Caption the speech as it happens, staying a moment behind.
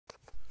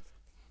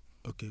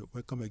Okay,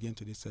 welcome again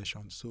to this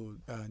session. So,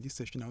 this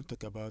session I'll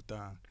talk about,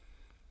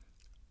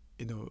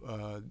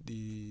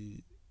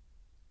 the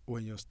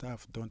when your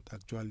staff don't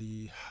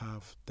actually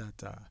have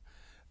that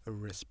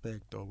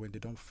respect, or when they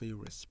don't feel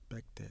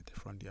respected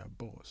from their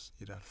boss,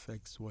 it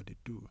affects what they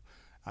do,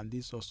 and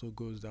this also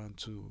goes down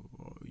to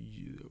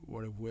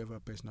whoever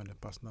person on a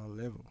personal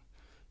level.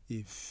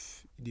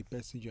 If the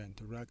person you're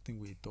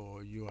interacting with,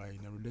 or you are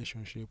in a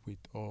relationship with,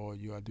 or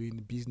you are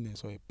doing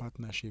business or a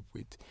partnership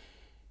with,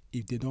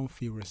 if they don't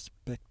feel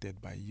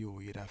respected by you,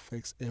 it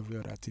affects every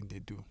other thing they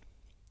do.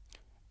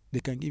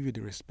 They can give you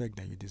the respect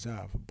that you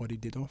deserve, but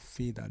if they don't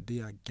feel that they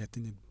are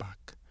getting it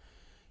back,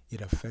 it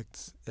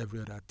affects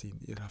every other thing.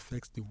 It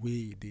affects the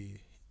way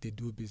they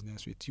do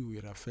business with you.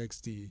 It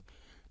affects the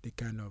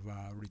kind of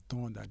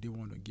return that they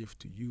want to give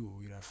to you.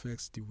 It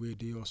affects the way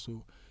they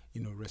also,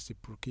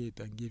 reciprocate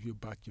and give you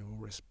back your own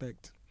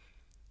respect.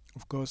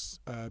 Of course,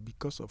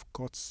 because of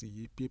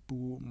courtesy,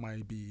 people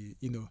might be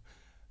in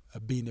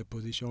a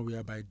position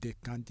whereby they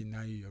can't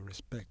deny you your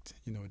respect.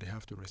 They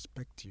have to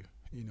respect you,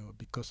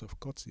 because of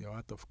courtesy or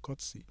out of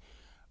courtesy,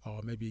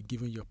 or maybe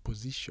given your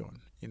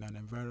position in an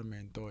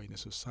environment or in a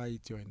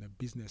society or in a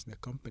business, in a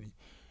company,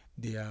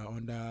 they are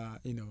under,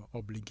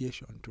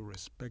 obligation to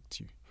respect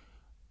you.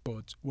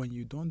 But when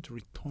you don't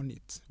return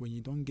it, when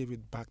you don't give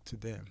it back to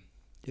them,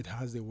 it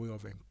has a way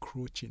of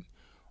encroaching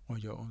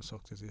on your own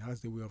success. It has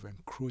the way of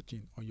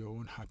encroaching on your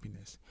own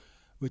happiness,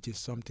 which is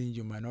something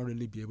you might not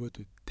really be able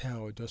to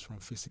tell just from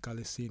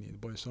physically seeing it,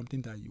 but it's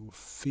something that you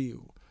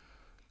feel.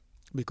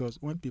 Because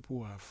when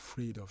people are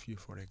afraid of you,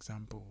 for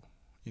example,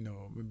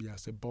 maybe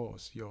as a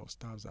boss, your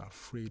staffs are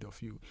afraid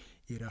of you,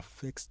 it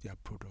affects their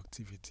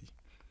productivity.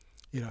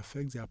 It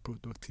affects their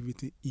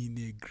productivity in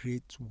a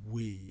great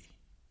way,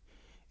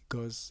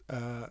 because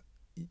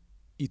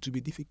it will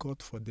be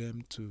difficult for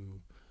them to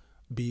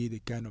be the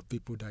kind of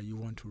people that you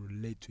want to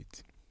relate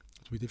with.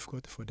 It will be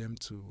difficult for them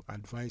to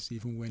advise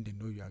even when they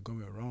know you are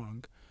going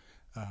wrong.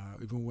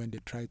 Even when they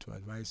try to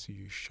advise you,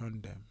 you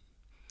shun them.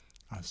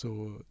 And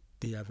so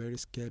they are very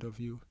scared of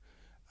you,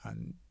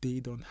 and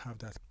they don't have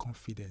that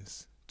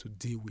confidence to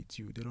deal with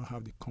you. They don't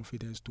have the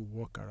confidence to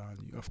walk around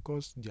you. Of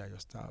course, they are your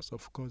stars.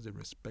 Of course, they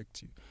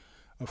respect you.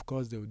 Of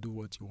course, they will do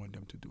what you want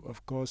them to do.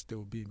 Of course, they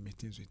will be in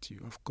meetings with you.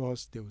 Of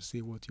course, they will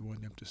say what you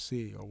want them to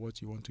say or what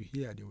you want to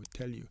hear. They will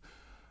tell you.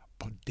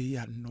 But they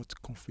are not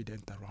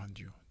confident around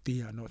you.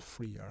 They are not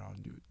free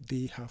around you.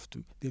 They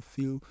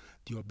feel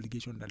the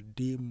obligation that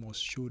they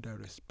must show that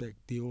respect.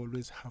 They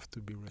always have to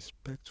be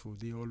respectful.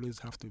 They always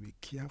have to be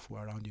careful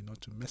around you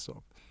not to mess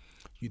up.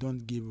 You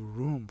don't give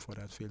room for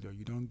that failure.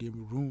 You don't give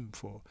room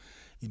for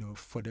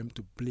them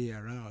to play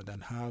around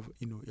and have,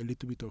 a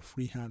little bit of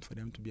free hand for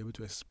them to be able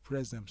to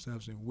express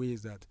themselves in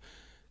ways that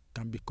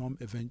can become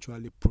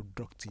eventually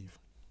productive.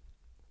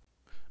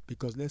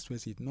 Because let's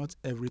face it, not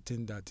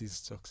everything that is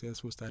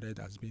successful started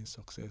as being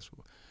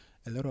successful.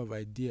 A lot of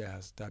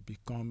ideas that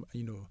become,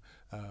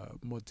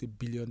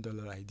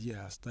 multi-billion-dollar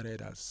ideas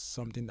started as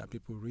something that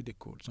people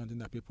ridiculed, something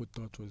that people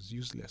thought was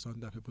useless,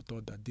 something that people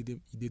thought that it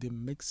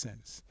didn't make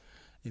sense.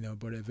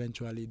 But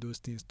eventually those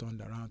things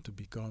turned around to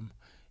become,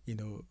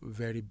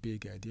 very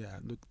big idea.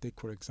 Look, take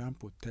for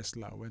example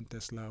Tesla. When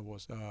Tesla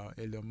was,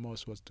 Elon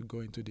Musk was to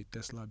go into the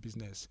Tesla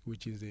business,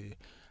 which is a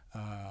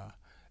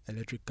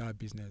electric car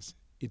business.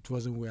 It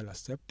wasn't well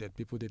accepted.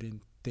 People didn't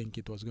think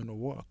it was going to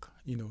work.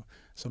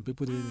 Some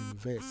people didn't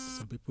invest.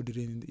 Some people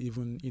didn't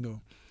even,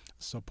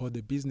 support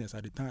the business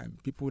at the time.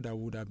 People that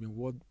would have been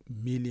worth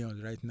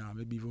millions right now,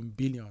 maybe even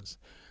billions,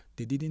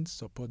 they didn't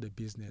support the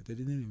business. They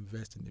didn't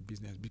invest in the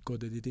business because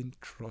they didn't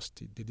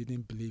trust it. They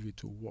didn't believe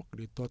it would work.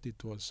 They thought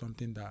it was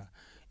something that,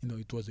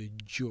 it was a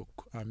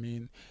joke. I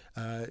mean,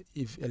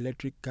 if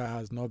electric car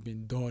has not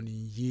been done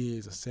in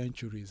years or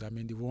centuries, I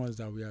mean, the ones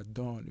that we are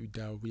done,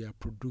 that we are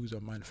produced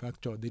or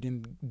manufactured, they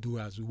didn't do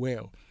as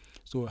well.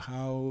 So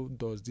how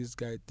does this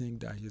guy think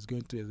that he's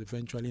going to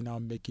eventually now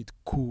make it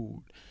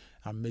cool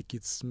and make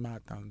it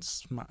smart and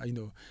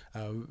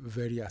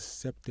very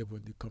acceptable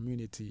in the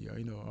community, or,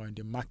 or in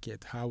the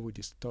market? How would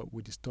the stock,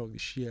 the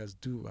shares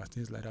do, and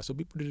things like that? So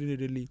people didn't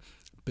really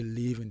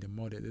believe in the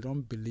model. They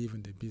don't believe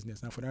in the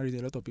business, and for that reason,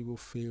 a lot of people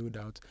failed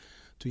out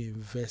to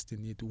invest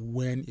in it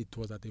when it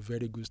was at a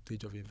very good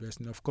stage of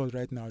investing. Of course,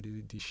 right now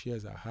the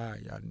shares are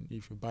high, and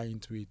if you buy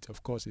into it,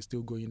 of course, it's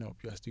still going up.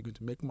 You are still going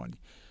to make money.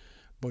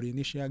 But the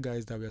initial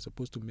guys that were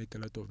supposed to make a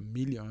lot of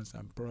millions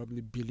and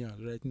probably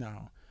billions right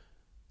now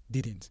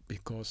didn't,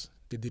 because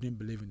they didn't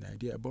believe in the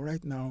idea. But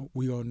right now,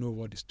 we all know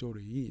what the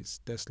story is.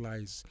 Tesla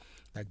is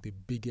like the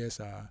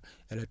biggest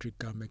electric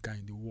car maker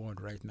in the world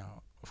right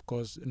now. Of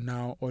course,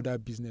 now other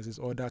businesses,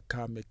 other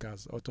car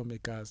makers,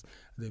 automakers,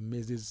 the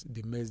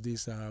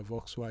Mercedes,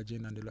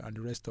 Volkswagen, and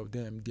the rest of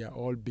them, they are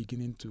all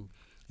beginning to,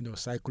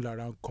 cycle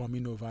around,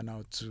 coming over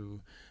now to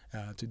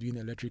doing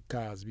electric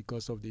cars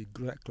because of the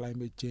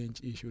climate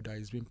change issue that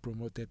is being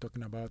promoted,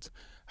 talking about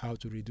how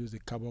to reduce the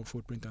carbon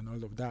footprint and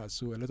all of that.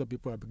 So a lot of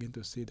people are beginning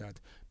to say that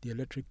the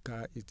electric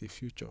car is the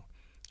future.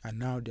 And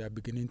now they are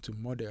beginning to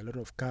model. A lot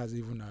of cars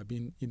even are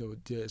being,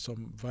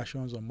 some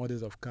versions or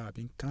models of car are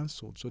being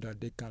cancelled so that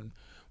they can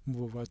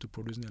move over to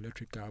producing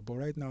electric car. But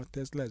right now,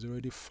 Tesla is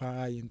already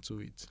far into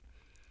it,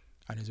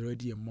 and it's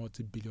already a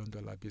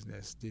multi-billion-dollar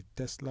business. The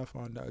Tesla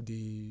founder,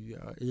 the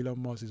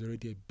Elon Musk, is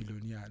already a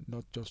billionaire,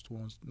 not just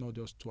once, not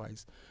just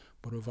twice,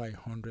 but over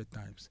 100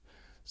 times.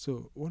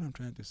 So what I'm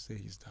trying to say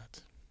is that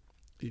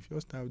if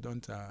your staff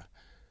don't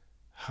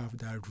have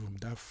that room,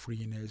 that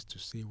freeness to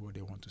say what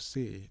they want to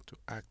say, to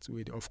act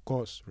with, of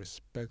course,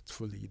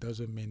 respectfully. It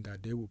doesn't mean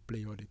that they will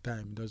play all the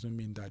time. It doesn't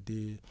mean that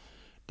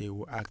they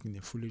will act in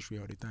a foolish way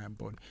all the time.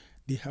 But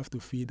they have to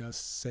feel that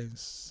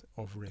sense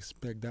of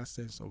respect, that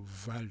sense of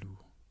value,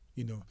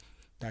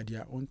 that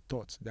their own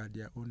thoughts, that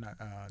their own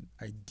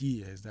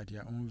ideas, that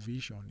their own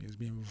vision is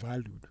being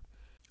valued.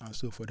 And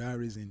so for that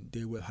reason,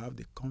 they will have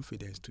the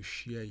confidence to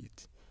share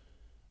it.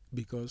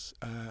 Because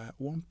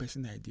one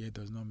person idea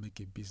does not make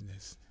a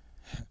business.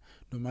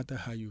 No matter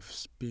how you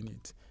spin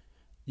it,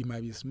 you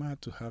might be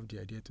smart to have the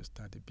idea to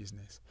start a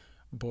business,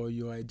 but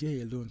your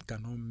idea alone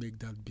cannot make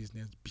that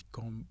business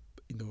become,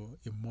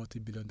 a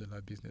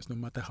multi-billion-dollar business. No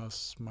matter how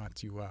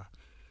smart you are,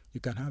 you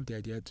can have the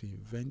idea to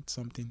invent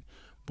something,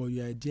 but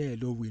your idea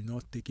alone will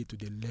not take it to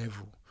the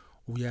level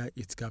where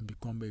it can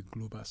become a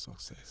global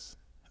success.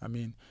 I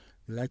mean,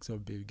 the likes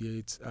of Bill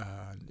Gates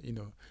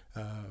and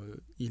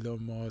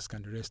Elon Musk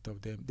and the rest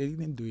of them, they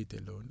didn't do it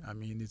alone. I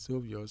mean, it's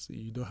obvious.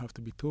 You don't have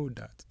to be told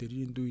that they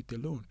didn't do it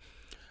alone.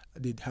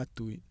 They had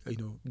to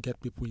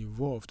get people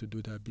involved to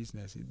do that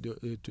business,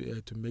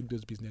 to make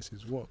those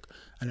businesses work.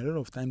 And a lot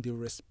of time they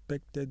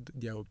respected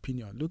their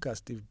opinion. Look at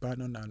Steve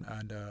Bannon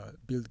and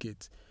Bill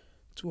Gates.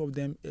 Two of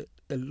them,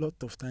 a lot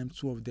of times,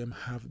 two of them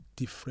have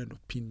different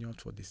opinions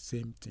for the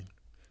same thing,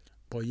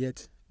 but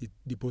yet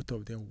the both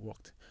of them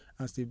worked.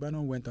 And Steve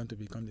Bannon went on to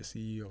become the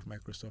CEO of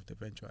Microsoft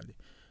eventually,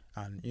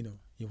 and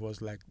he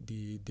was like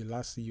the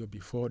last CEO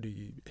before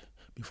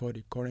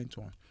the current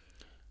one,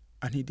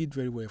 and he did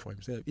very well for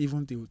himself.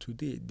 Even till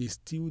today, they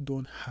still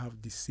don't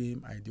have the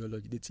same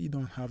ideology. They still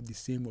don't have the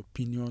same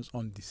opinions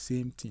on the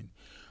same thing.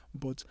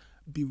 But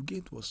Bill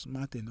Gates was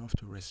smart enough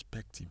to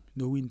respect him,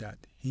 knowing that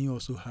he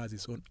also has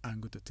his own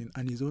angle to things,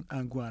 and his own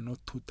angle are not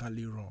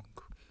totally wrong.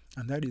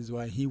 And that is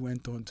why he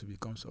went on to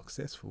become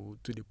successful,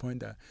 to the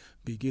point that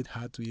Bill Gates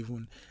had to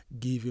even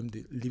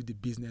leave the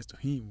business to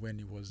him when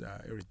he was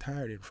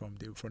retiring from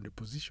the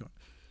position.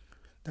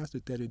 That's to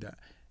tell you that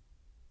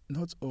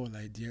not all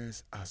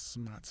ideas are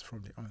smart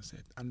from the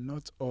onset, and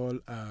not all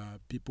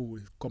people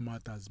will come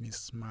out as being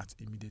smart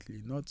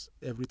immediately. Not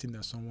everything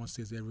that someone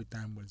says every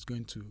time is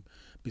going to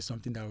be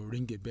something that will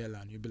ring a bell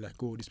and you'll be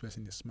like, oh, this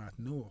person is smart.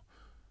 No.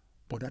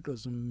 But that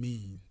doesn't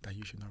mean that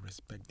you should not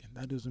respect them.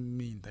 That doesn't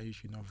mean that you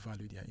should not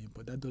value their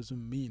input. That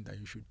doesn't mean that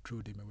you should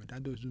throw them away.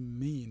 That doesn't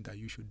mean that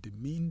you should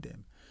demean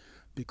them.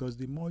 Because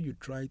the more you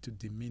try to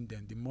demean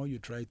them, the more you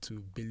try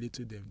to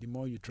belittle them, the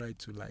more you try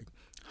to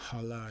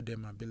holler at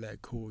them and be like,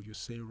 oh, you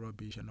say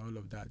rubbish and all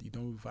of that. You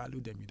don't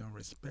value them, you don't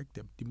respect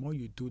them. The more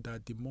you do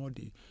that, the more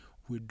they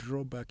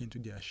withdraw back into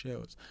their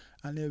shells.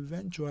 And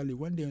eventually,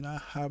 when they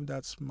now have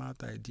that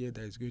smart idea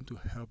that is going to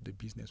help the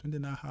business, when they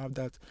now have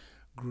that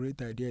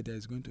great idea that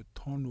is going to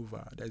turn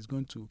over, that is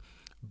going to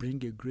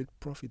bring a great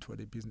profit for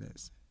the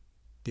business,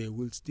 they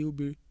will still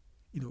be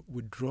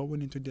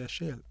withdrawing into their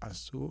shell, and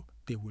so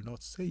they will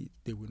not say it.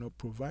 They will not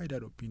provide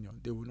that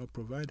opinion. They will not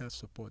provide that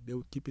support. They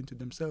will keep it to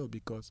themselves,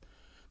 because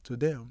to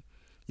them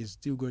it's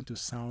still going to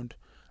sound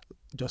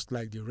just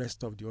like the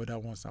rest of the other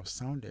ones have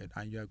sounded,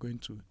 and you are going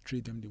to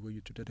treat them the way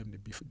you treated them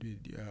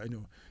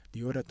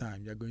the other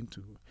time. You are going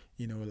to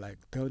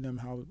tell them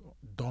how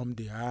dumb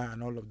they are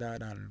and all of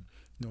that, and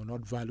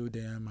not value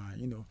them,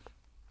 and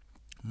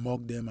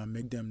mock them and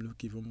make them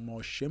look even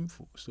more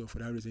shameful. So for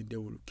that reason, they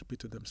will keep it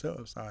to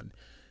themselves, and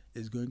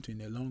it's going to, in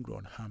the long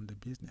run, harm the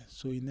business.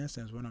 So in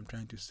essence, what I'm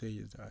trying to say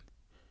is that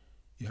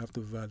you have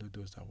to value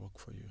those that work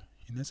for you.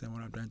 In essence,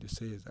 what I'm trying to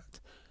say is that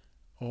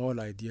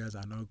all ideas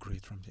are not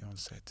great from the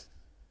onset.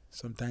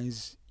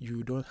 Sometimes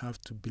you don't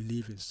have to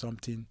believe in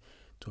something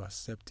to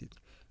accept it.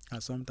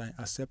 And sometimes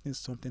accepting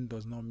something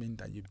does not mean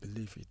that you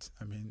believe it.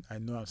 I mean, I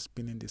know I'm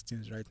spinning these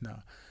things right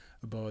now,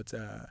 but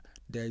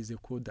there is a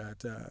quote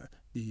that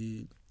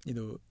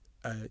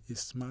a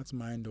smart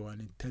mind or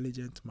an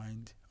intelligent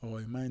mind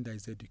or a mind that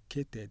is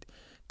educated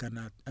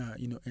cannot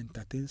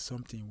entertain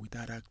something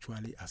without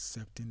actually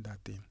accepting that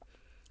thing.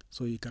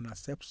 So you can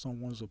accept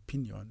someone's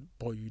opinion,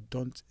 but you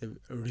don't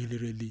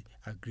really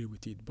agree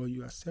with it. But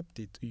you accept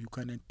it. You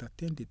can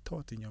entertain the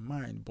thought in your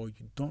mind, but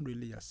you don't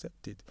really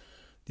accept it.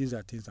 These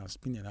are things I'm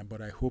spinning on,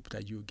 but I hope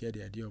that you get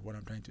the idea of what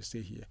I'm trying to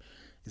say here.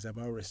 It's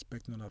about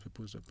respecting other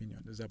people's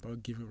opinion. It's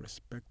about giving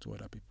respect to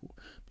other people.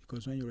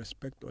 Because when you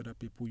respect other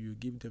people, you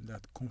give them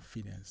that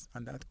confidence.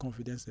 And that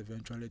confidence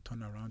eventually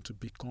turn around to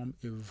become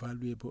a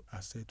valuable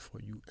asset for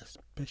you,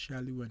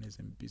 especially when it's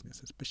in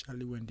business,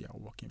 especially when they are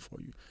working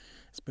for you,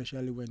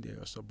 especially when they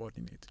are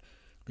subordinate.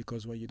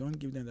 Because when you don't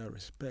give them that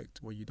respect,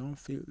 when you don't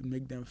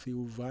make them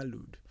feel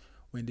valued,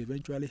 when they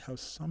eventually have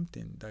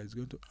something that is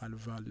going to add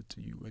value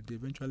to you, when they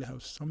eventually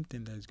have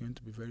something that is going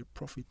to be very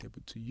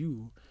profitable to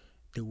you,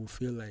 they will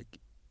feel like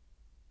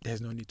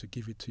there's no need to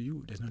give it to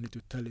you. There's no need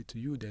to tell it to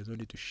you. There's no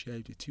need to share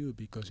it with you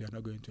because you're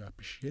not going to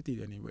appreciate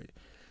it anyway.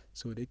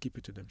 So they keep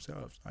it to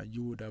themselves, and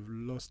you would have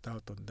lost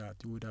out on that.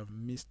 You would have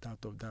missed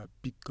out of that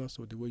because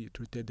of the way you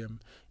treated them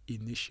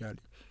initially.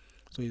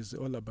 So it's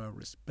all about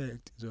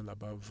respect. It's all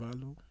about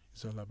value.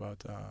 It's all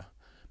about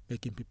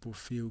making people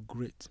feel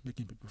great,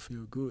 making people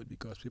feel good,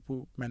 because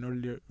people might not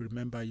really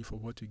remember you for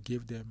what you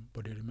gave them,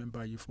 but they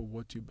remember you for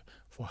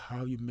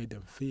how you made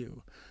them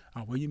feel.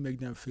 And when you make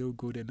them feel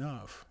good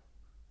enough,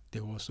 they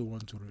also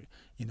want to,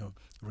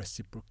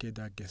 reciprocate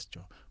that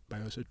gesture by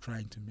also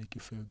trying to make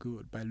you feel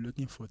good, by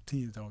looking for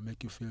things that will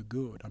make you feel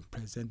good and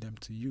present them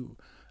to you,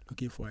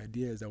 looking for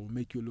ideas that will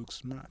make you look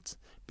smart,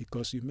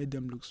 because you made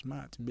them look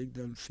smart, you make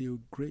them feel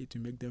great,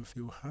 you make them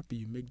feel happy,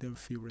 you make them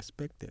feel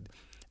respected.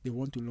 They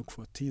want to look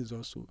for things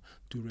also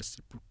to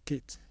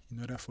reciprocate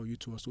in order for you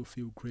to also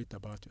feel great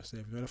about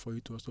yourself, in order for you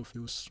to also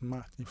feel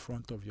smart in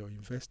front of your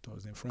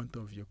investors, in front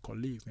of your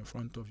colleagues, in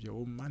front of your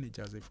own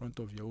managers, in front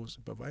of your own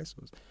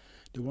supervisors.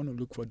 They want to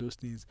look for those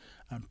things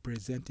and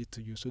present it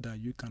to you so that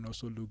you can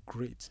also look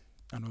great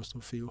and also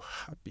feel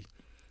happy.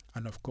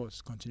 And of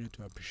course, continue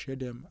to appreciate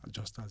them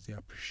just as they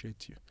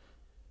appreciate you.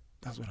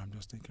 That's what I'm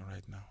just thinking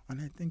right now.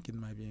 And I think it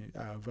might be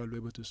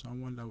valuable to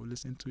someone that will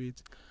listen to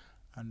it.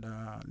 And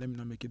let me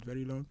not make it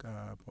very long,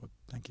 but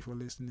thank you for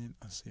listening,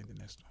 and see you in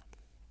the next one.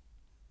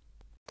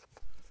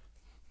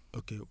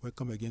 Okay,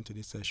 welcome again to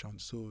this session.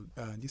 So,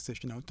 in this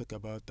session, I'll talk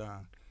about,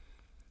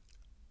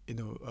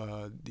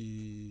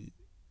 the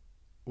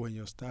when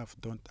your staff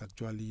don't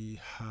actually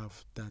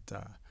have that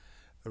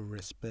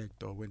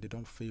respect, or when they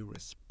don't feel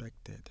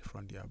respected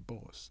from their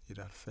boss, it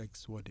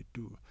affects what they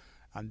do.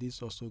 And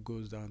this also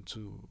goes down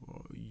to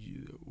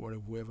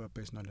whoever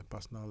person on a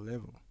personal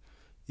level.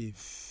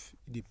 If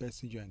the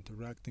person you're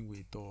interacting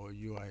with, or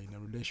you are in a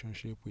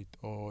relationship with,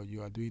 or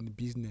you are doing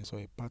business or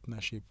a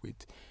partnership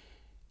with,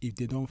 if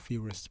they don't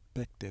feel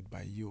respected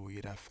by you,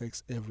 it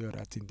affects every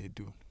other thing they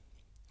do.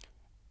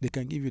 They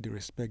can give you the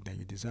respect that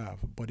you deserve,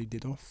 but if they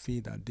don't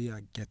feel that they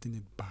are getting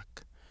it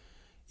back,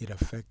 it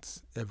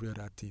affects every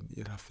other thing.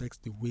 It affects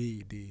the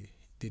way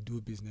they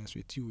do business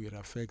with you. It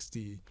affects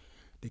the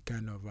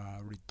kind of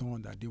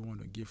return that they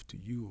want to give to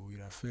you.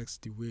 It affects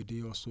the way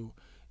they also,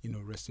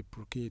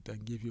 reciprocate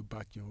and give you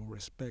back your own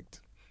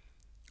respect.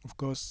 Of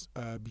course,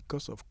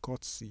 because of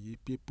courtesy,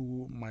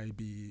 people might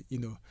be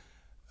in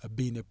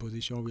a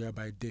position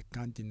whereby they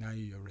can't deny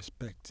you your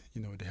respect.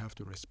 They have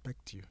to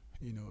respect you,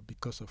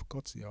 because of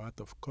courtesy or out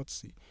of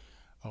courtesy,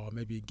 or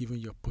maybe given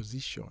your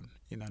position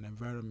in an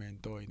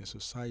environment or in a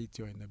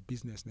society or in a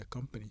business, in a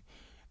company,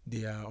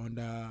 they are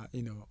under,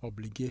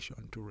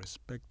 obligation to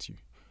respect you.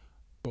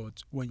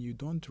 But when you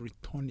don't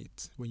return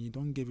it, when you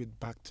don't give it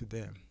back to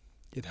them,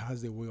 it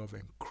has a way of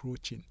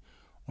encroaching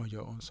on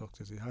your own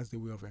success. It has the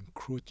way of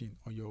encroaching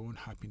on your own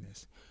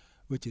happiness,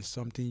 which is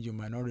something you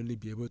might not really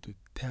be able to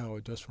tell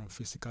just from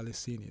physically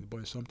seeing it,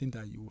 but it's something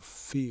that you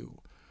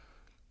feel.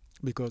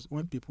 Because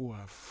when people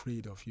are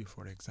afraid of you,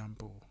 for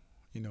example,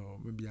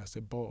 maybe as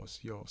a boss,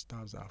 your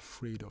staffs are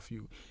afraid of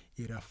you,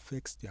 it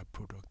affects their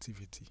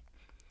productivity.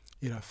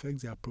 It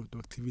affects their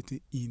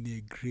productivity in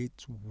a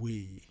great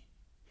way,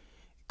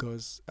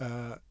 because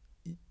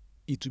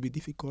it will be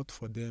difficult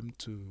for them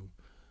to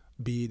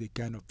be the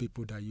kind of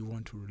people that you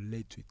want to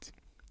relate with.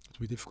 It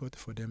will be difficult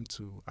for them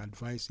to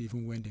advise you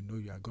even when they know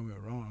you are going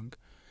wrong.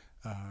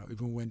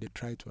 Even when they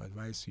try to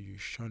advise you, you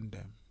shun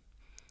them.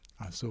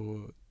 And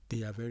so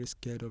they are very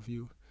scared of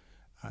you,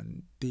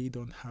 and they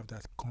don't have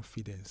that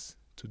confidence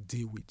to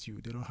deal with you.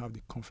 They don't have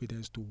the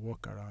confidence to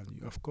walk around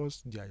you. Of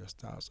course, they are your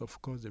stars.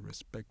 Of course, they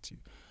respect you.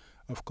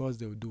 Of course,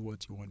 they will do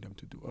what you want them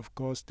to do. Of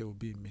course, they will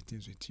be in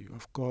meetings with you.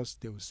 Of course,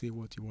 they will say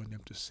what you want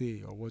them to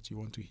say or what you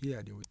want to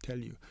hear. They will tell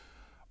you.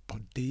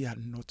 But they are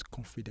not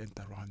confident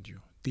around you.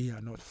 They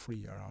are not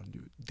free around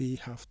you. They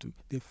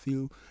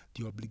feel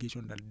the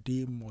obligation that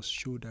they must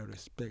show that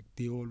respect.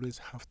 They always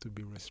have to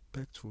be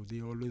respectful.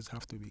 They always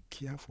have to be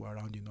careful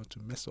around you not to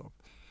mess up.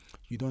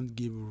 You don't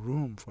give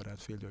room for that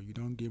failure. You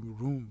don't give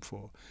room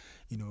for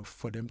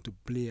them to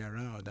play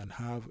around and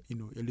have,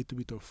 a little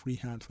bit of free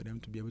hand for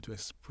them to be able to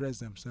express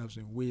themselves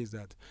in ways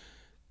that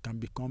can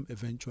become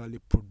eventually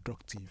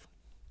productive.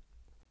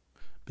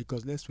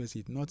 Because let's face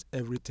it, not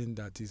everything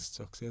that is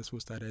successful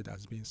started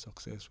as being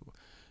successful.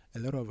 A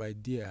lot of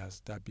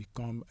ideas that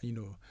become,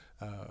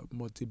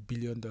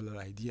 multi-billion-dollar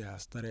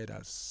ideas started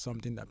as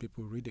something that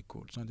people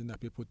ridiculed, something that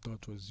people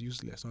thought was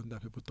useless, something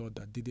that people thought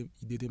that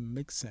didn't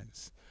make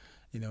sense.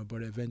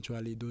 But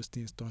eventually those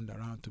things turned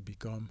around to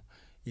become,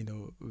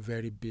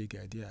 very big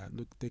idea.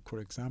 Take for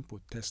example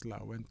Tesla.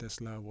 When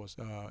Tesla was,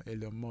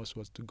 Elon Musk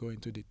was to go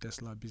into the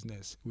Tesla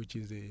business, which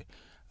is a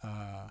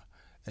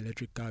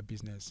electric car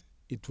business.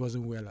 It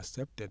wasn't well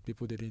accepted.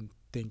 People didn't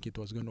think it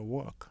was going to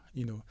work.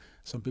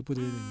 Some people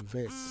didn't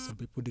invest. Some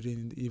people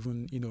didn't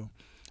even,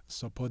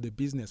 support the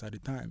business at the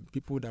time.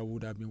 People that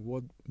would have been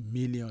worth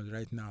millions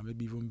right now,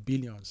 maybe even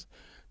billions,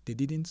 They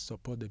didn't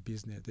support the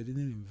business. They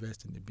didn't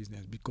invest in the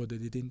business because they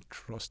didn't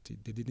trust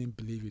it. They didn't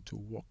believe it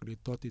would work. They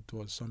thought it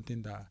was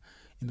something that,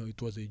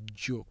 it was a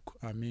joke.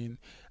 I mean,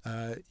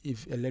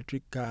 if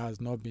electric car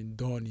has not been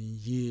done in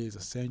years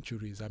or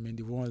centuries, I mean,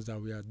 the ones that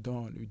we are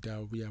done,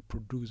 that we are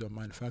produced or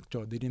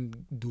manufactured, they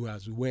didn't do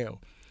as well.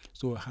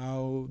 So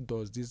how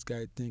does this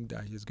guy think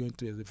that he's going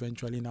to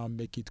eventually now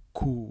make it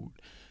cool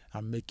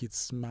and make it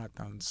smart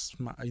and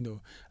smart,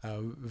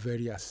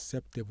 very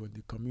acceptable in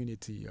the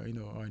community, or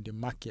in the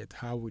market?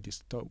 How would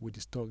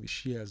the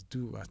shares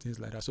do, and things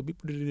like that? So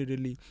people really,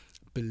 really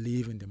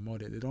believe in the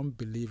model. They don't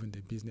believe in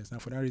the business,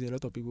 and for that reason, a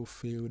lot of people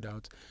failed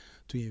out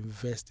to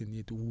invest in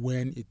it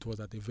when it was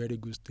at a very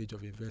good stage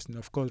of investing.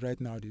 Of course, right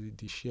now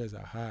the shares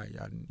are high,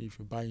 and if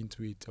you buy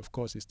into it, of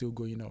course, it's still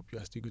going up. You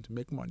are still going to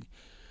make money.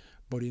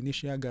 But the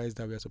initial guys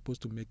that were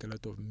supposed to make a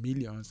lot of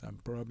millions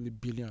and probably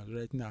billions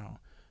right now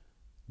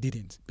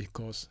didn't,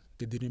 because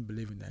they didn't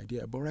believe in the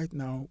idea. But right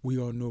now, we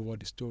all know what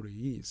the story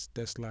is.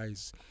 Tesla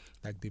is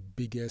like the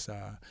biggest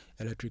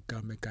electric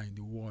car maker in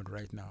the world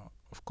right now.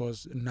 Of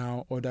course,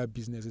 now other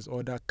businesses,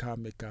 other car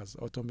makers,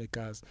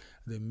 automakers,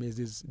 the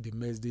Mercedes,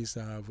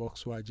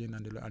 Volkswagen,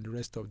 and the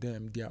rest of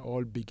them, they are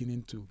all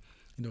beginning to,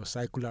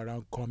 cycle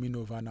around, coming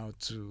over now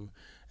to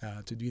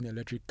doing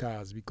electric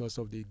cars because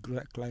of the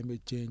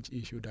climate change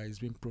issue that is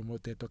being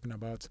promoted, talking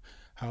about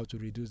how to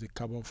reduce the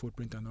carbon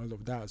footprint and all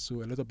of that.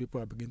 So a lot of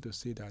people are beginning to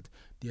say that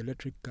the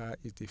electric car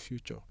is the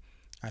future.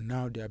 And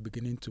now they are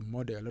beginning to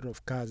model. A lot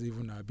of cars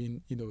even are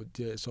being,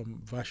 some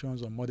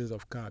versions or models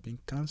of car are being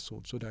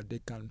cancelled so that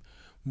they can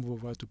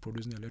move over to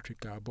producing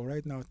electric car. But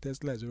right now,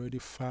 Tesla is already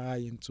far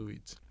into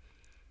it,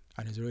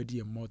 and it's already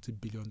a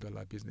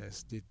multi-billion-dollar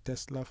business. The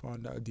Tesla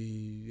founder,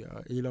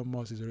 Elon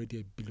Musk, is already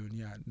a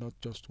billionaire, not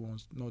just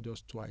once, not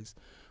just twice,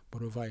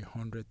 but over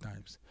 100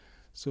 times.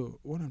 So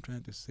what I'm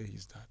trying to say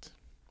is that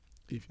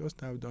if your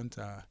staff don't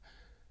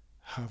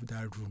have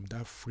that room,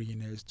 that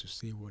freeness to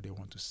say what they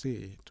want to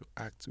say, to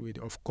act with,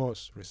 of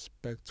course,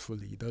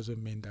 respectfully, it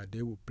doesn't mean that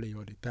they will play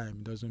all the time.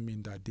 It doesn't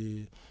mean that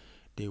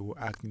they will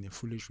act in a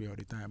foolish way all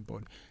the time,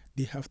 but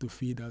they have to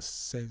feel that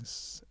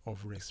sense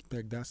of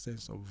respect, that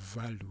sense of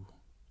value,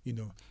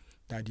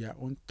 that their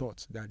own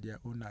thoughts, that their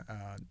own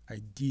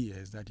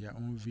ideas, that their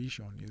own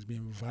vision is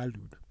being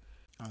valued.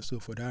 And so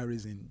for that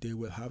reason, they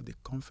will have the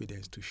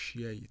confidence to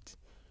share it.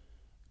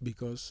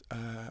 Because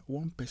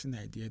one person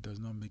idea does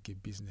not make a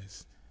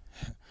business.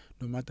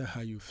 No matter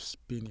how you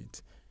spin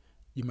it,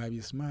 you might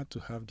be smart to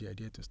have the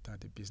idea to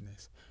start a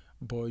business,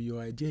 but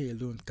your idea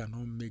alone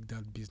cannot make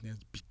that business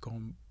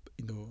become,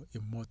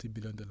 a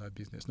multi-billion-dollar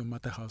business. No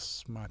matter how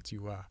smart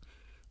you are,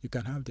 you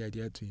can have the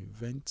idea to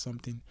invent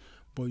something,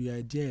 but your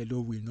idea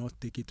alone will not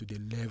take it to the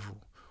level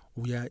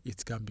where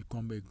it can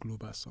become a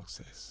global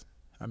success.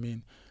 I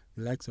mean,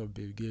 the likes of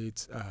Bill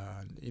Gates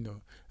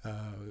and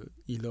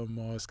Elon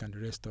Musk and the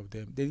rest of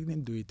them, they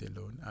didn't do it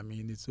alone. I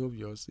mean, it's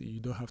obvious.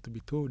 You don't have to be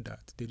told that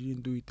they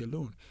didn't do it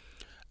alone.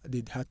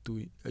 They had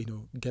to,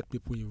 get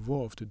people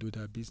involved to do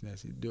that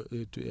business,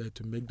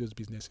 to make those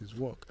businesses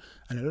work.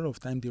 And a lot of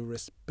time they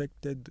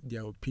respected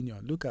their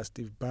opinion. Look at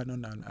Steve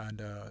Bannon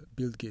and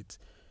Bill Gates.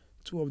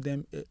 Two of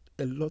them,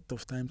 a lot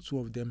of times, two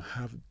of them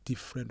have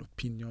different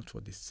opinions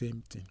for the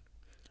same thing,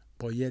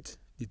 but yet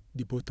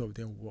the both of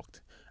them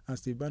worked. And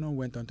Steve Bannon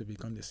went on to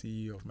become the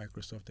CEO of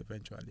Microsoft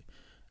eventually,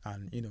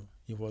 and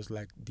he was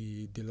like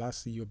the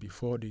last CEO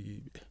before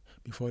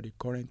the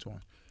current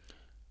one,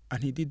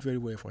 and he did very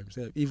well for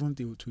himself. Even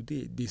till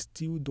today, they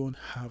still don't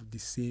have the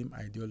same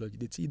ideology.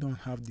 They still don't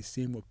have the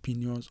same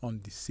opinions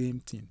on the same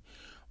thing,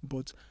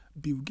 but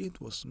Bill Gates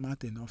was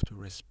smart enough to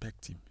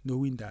respect him,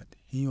 knowing that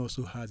he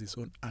also has his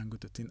own angle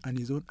to things, and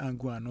his own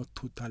angle are not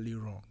totally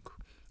wrong.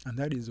 And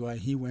that is why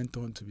he went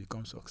on to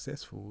become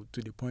successful,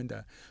 to the point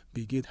that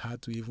Bill Gates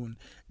had to even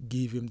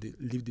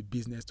leave the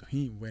business to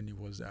him when he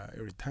was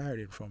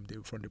retiring from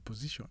the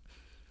position.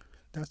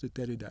 That's to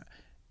tell you that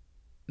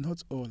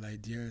not all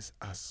ideas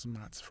are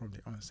smart from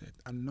the onset,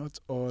 and not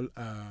all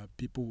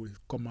people will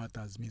come out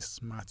as being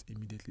smart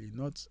immediately.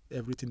 Not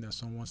everything that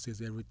someone says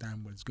every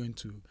time is going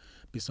to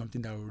be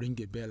something that will ring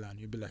a bell and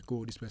you'll be like,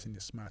 oh, this person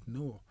is smart.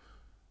 No.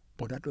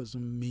 But that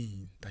doesn't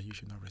mean that you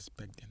should not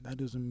respect them. That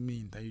doesn't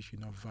mean that you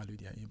should not value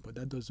their input.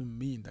 That doesn't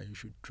mean that you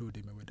should throw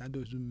them away. That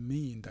doesn't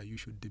mean that you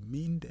should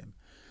demean them.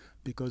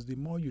 Because the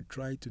more you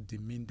try to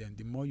demean them,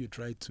 the more you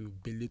try to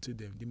belittle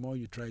them, the more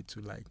you try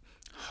to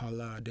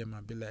holler at them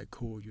and be like,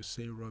 oh, you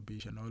say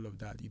rubbish and all of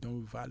that. You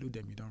don't value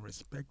them, you don't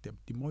respect them.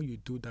 The more you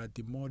do that,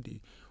 the more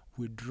they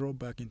withdraw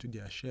back into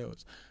their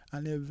shells.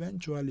 And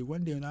eventually,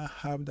 when they now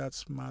have that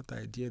smart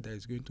idea that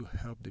is going to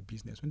help the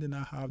business, when they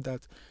now have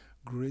that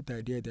great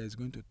idea that is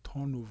going to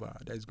turn over,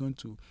 that is going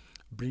to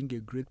bring a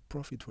great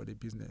profit for the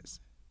business,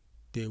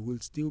 they will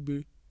still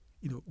be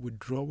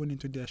withdrawing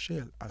into their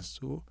shell, and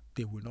so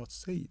they will not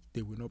say it.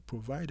 They will not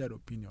provide that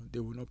opinion. They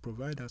will not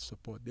provide that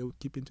support. They will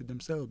keep it to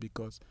themselves,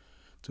 because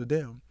to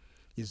them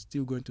it's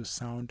still going to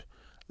sound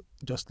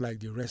just like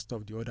the rest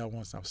of the other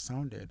ones have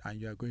sounded,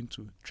 and you are going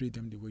to treat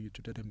them the way you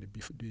treated them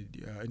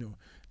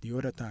the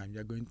other time. You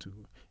are going to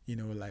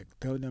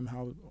tell them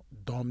how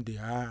dumb they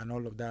are and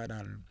all of that,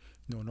 and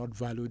not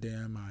value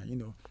them,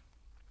 and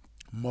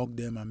mock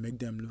them and make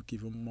them look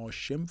even more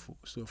shameful.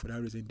 So for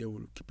that reason, they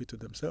will keep it to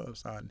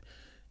themselves, and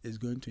it's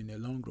going to, in the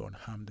long run,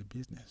 harm the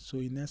business. So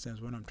in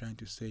essence, what I'm trying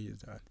to say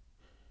is that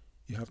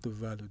you have to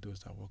value those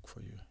that work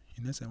for you.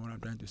 In essence, what I'm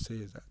trying to say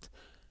is that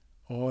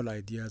all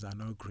ideas are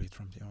not great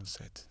from the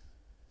onset.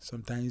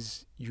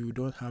 Sometimes you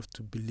don't have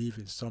to believe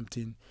in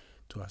something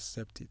to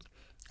accept it.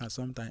 And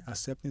sometimes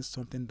accepting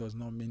something does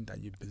not mean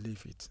that you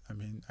believe it. I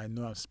mean, I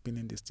know I'm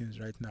spinning these things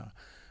right now,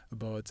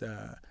 but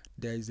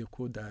there is a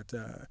quote that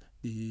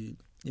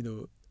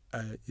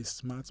a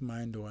smart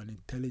mind or an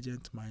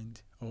intelligent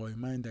mind or a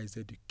mind that is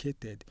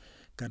educated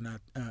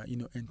cannot,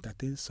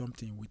 entertain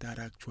something without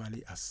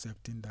actually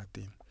accepting that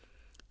thing.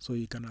 So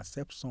you can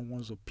accept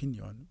someone's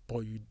opinion,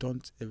 but you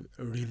don't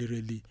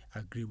really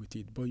agree with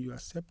it. But you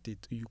accept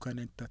it. You can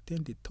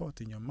entertain the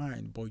thought in your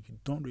mind, but you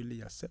don't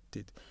really accept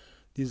it.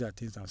 These are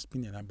things I'm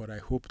spinning on, but I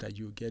hope that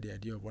you get the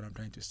idea of what I'm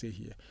trying to say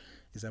here.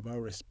 It's about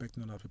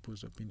respecting other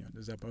people's opinion.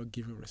 It's about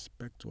giving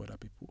respect to other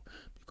people.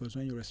 Because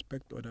when you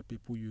respect other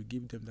people, you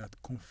give them that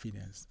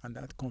confidence. And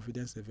that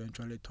confidence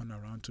eventually turn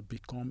around to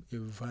become a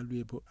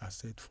valuable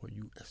asset for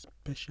you,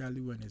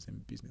 especially when it's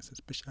in business,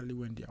 especially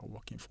when they are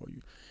working for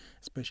you,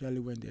 especially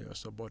when they are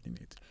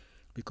subordinate.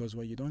 Because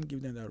when you don't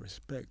give them that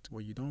respect,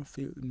 when you don't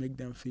make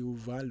them feel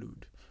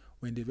valued,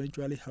 when they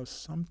eventually have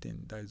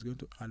something that is going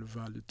to add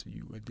value to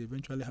you, when they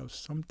eventually have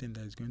something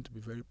that is going to be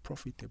very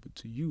profitable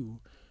to you,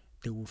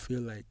 they will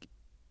feel like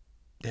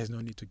there's no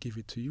need to give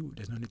it to you.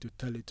 There's no need to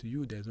tell it to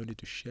you. There's no need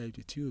to share it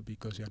with you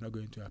because you're not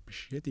going to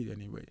appreciate it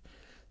anyway.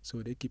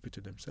 So they keep it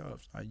to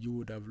themselves. And you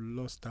would have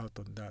lost out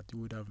on that. You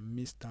would have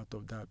missed out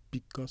of that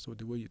because of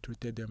the way you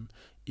treated them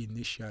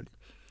initially.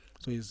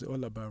 So it's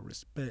all about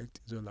respect.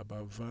 It's all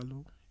about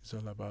value. It's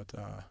all about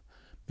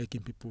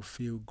making people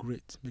feel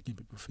great, making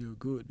people feel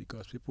good,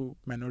 because people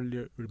might not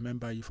really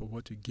remember you for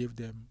what you gave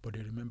them, but they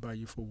remember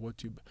you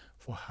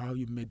for how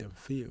you made them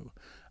feel.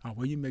 And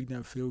when you make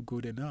them feel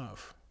good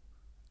enough,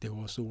 they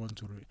also want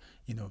to,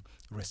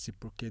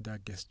 reciprocate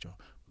that gesture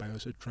by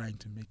also trying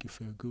to make you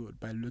feel good,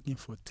 by looking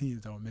for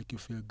things that will make you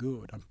feel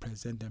good and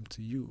present them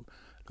to you,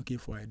 looking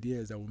for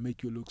ideas that will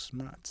make you look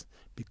smart,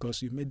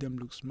 because you made them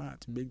look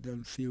smart, you make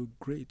them feel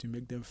great, you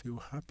make them feel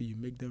happy, you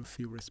make them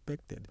feel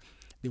respected.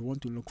 They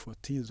want to look for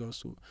things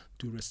also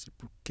to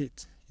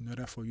reciprocate in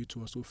order for you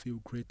to also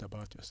feel great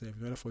about yourself,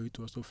 in order for you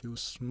to also feel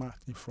smart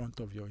in front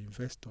of your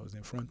investors,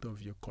 in front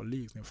of your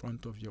colleagues, in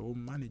front of your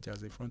own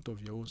managers, in front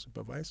of your own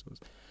supervisors.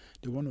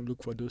 They want to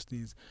look for those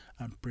things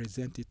and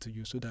present it to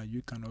you so that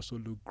you can also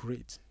look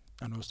great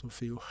and also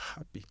feel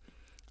happy.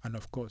 And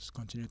of course,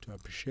 continue to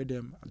appreciate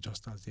them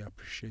just as they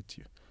appreciate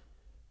you.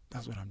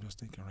 That's what I'm just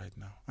thinking right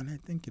now. And I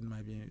think it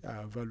might be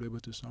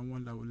valuable to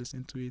someone that will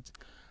listen to it.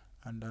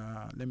 And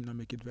let me not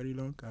make it very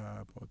long,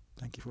 but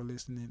thank you for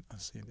listening,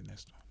 and see you in the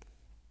next one.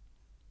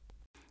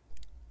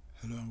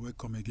 Hello and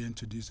welcome again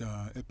to this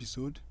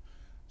episode.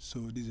 So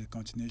this is a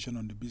continuation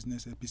on the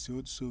business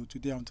episode. So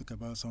today I want to talk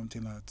about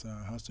something that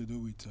has to do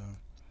with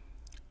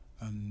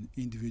an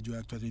individual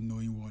actually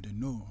knowing what they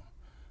know.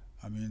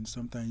 I mean,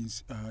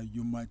 sometimes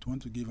you might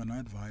want to give an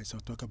advice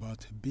or talk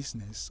about a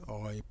business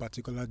or a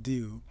particular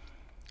deal.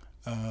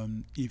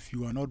 If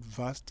you are not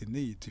vast in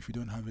it, if you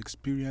don't have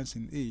experience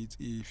in it,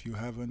 if you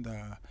haven't,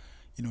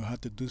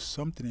 had to do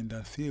something in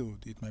that field,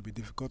 it might be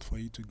difficult for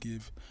you to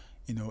give,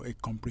 a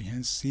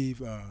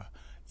comprehensive,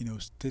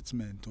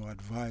 statement or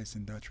advice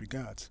in that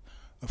regard.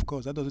 Of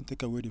course, that doesn't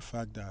take away the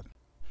fact that,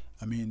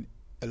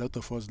 a lot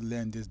of us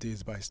learn these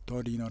days by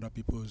studying other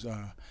people's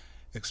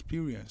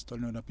experience,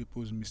 studying other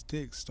people's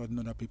mistakes, studying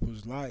other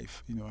people's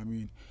life.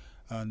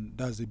 And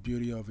that's the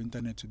beauty of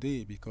internet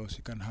today, because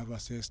you can have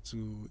access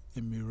to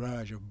a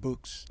mirage of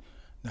books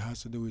that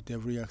has to do with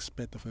every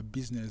aspect of a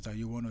business that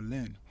you want to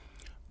learn.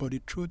 But the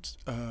truth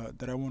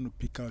that I want to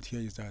pick out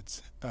here is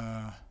that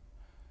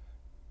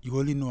you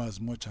only know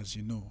as much as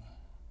you know,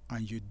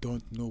 and you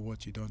don't know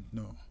what you don't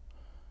know.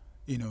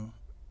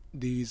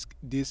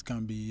 This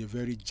can be a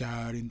very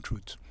jarring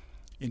truth.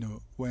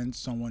 When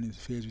someone is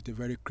faced with a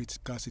very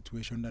critical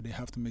situation that they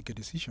have to make a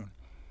decision.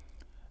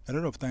 A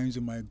lot of times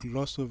you might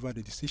gloss over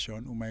the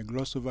decision, you might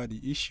gloss over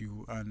the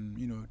issue and,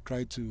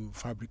 try to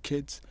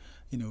fabricate,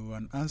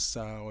 an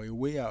answer or a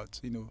way out,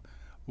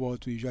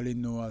 what we usually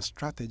know as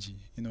strategy.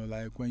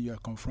 Like when you are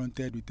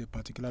confronted with a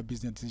particular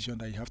business decision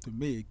that you have to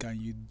make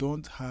and you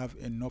don't have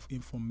enough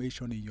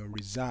information in your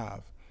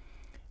reserve.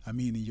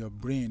 In your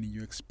brain, in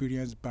your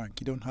experience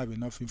bank, you don't have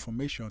enough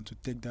information to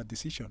take that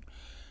decision.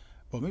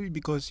 But maybe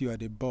because you are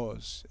the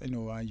boss, and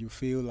you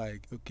feel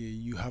like, okay,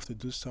 you have to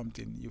do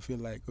something. You feel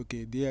like,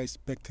 okay, they are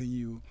expecting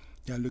you,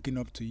 they are looking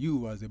up to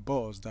you as the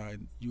boss, that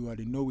you are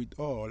the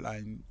know-it-all,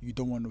 and you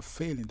don't want to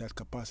fail in that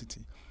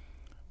capacity.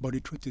 But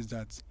the truth is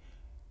that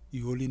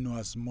you only know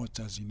as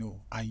much as you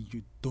know, and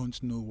you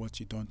don't know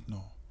what you don't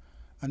know.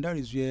 And that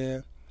is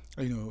where,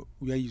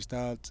 where you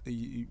start,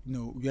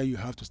 where you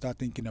have to start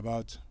thinking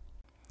about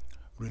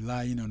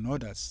relying on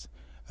others.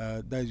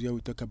 That is where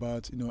we talk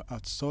about,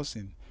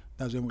 outsourcing.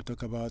 That's when we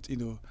talk about,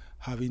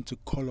 having to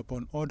call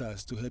upon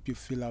others to help you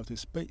fill out a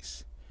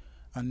space.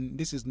 And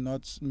this is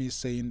not me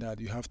saying that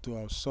you have to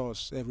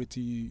outsource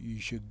everything you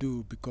should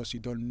do because you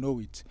don't know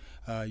it.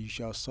 You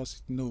should outsource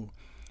it. No,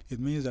 it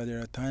means that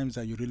there are times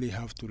that you really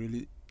have to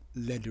really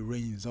let the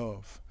reins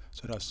off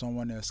so that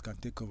someone else can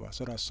take over,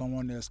 so that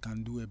someone else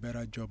can do a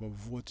better job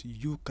of what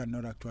you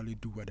cannot actually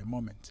do at the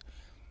moment.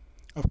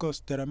 Of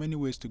course, there are many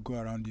ways to go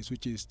around this,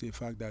 which is the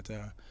fact that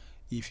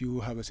if you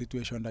have a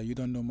situation that you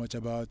don't know much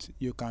about,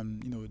 you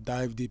can,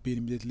 dive deep in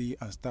immediately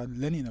and start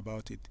learning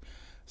about it.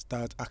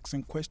 Start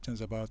asking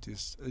questions about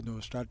this.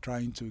 Start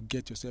trying to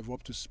get yourself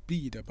up to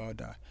speed about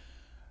that.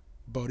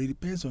 But it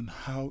depends on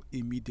how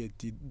immediate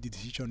the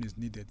decision is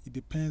needed. It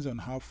depends on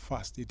how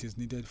fast it is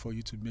needed for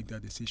you to make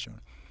that decision.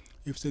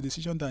 If it's a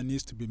decision that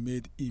needs to be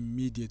made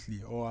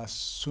immediately or as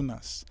soon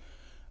as,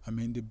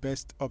 the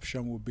best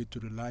option would be to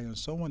rely on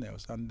someone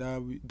else, and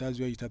that's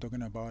where you start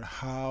talking about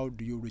how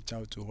do you reach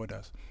out to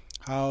others,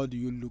 how do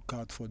you look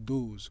out for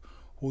those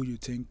who you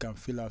think can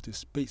fill out a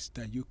space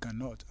that you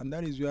cannot, and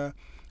that is where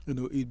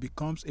it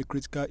becomes a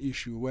critical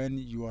issue when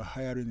you are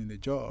hiring in a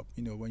job.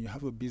 When you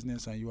have a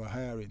business and you are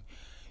hiring,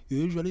 you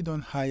usually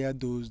don't hire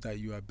those that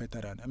you are better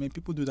than.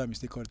 People do that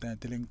mistake all the time,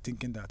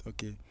 thinking that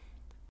okay,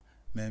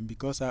 man,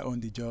 because I own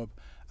the job,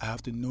 I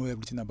have to know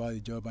everything about the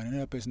job, and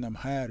another person I'm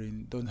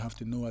hiring don't have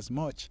to know as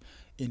much.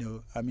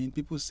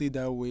 People see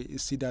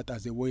that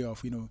as a way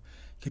of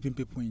keeping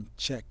people in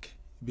check,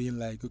 being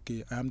like,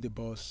 okay, I am the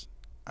boss,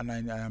 and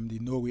I am the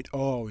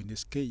know-it-all in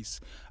this case.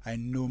 I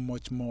know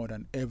much more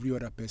than every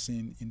other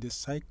person in this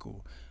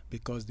cycle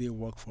because they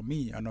work for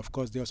me, and of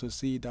course they also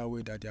see it that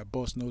way that their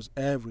boss knows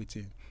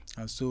everything,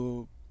 and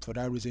so for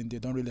that reason they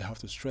don't really have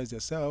to stress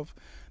themselves.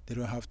 They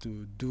don't have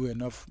to do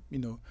enough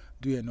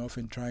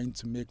in trying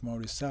to make more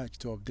research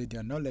to update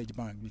their knowledge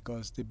bank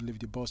because they believe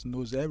the boss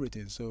knows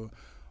everything. So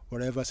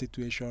whatever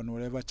situation,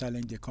 whatever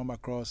challenge they come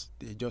across,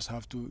 they just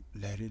have to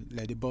let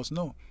the boss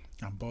know,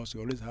 and boss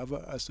will always have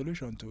a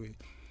solution to it.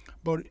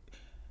 But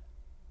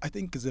I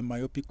think it's a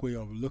myopic way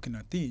of looking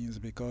at things,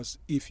 because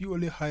if you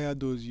only hire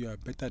those you are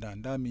better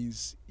than, that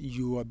means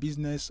your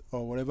business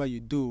or whatever you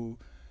do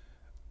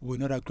will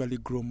not actually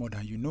grow more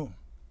than you know.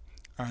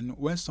 And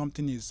when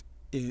something is,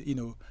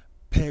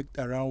 pegged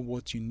around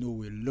what you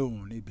know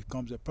alone, it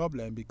becomes a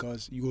problem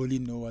because you only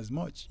know as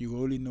much. You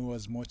only know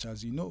as much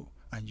as you know,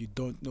 and you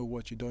don't know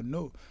what you don't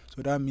know.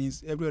 So that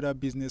means every other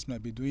business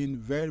might be doing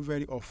very,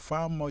 very or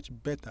far much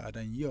better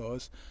than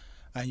yours,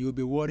 and you'll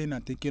be worrying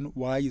and thinking,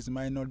 why is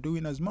mine not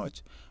doing as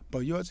much? But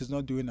yours is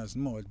not doing as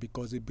much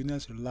because the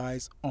business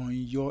relies on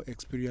your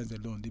experience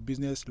alone. The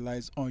business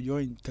relies on your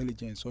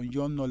intelligence, on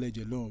your knowledge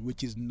alone,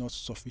 which is not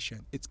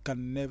sufficient. It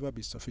can never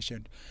be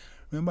sufficient.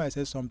 Remember, I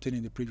said something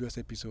in the previous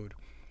episode.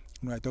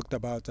 I talked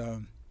about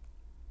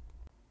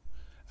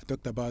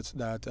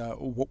that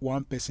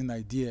one person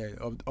idea.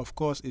 Of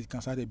course, it can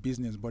start a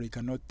business, but it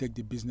cannot take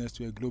the business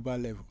to a global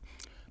level.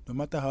 No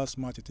matter how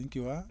smart you think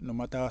you are, no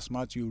matter how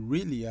smart you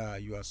really are,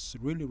 you are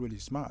really, really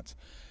smart.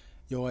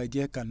 Your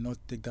idea cannot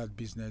take that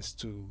business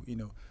to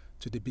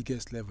the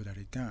biggest level that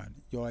it can.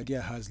 Your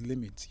idea has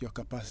limits. Your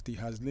capacity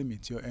has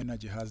limits. Your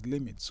energy has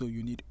limits. So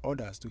you need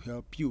others to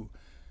help you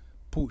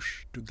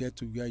push to get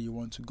to where you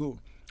want to go.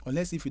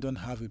 Unless if you don't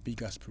have a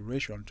big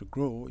aspiration to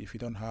grow, if you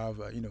don't have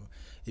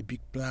a big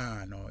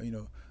plan, or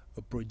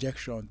a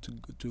projection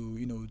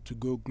to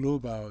go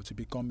global, to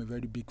become a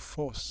very big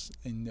force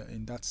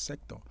in that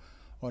sector.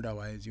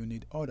 Otherwise, you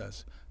need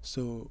others.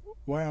 So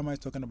why am I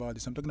talking about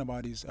this? I'm talking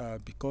about this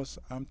because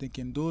I'm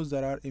thinking those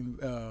that are in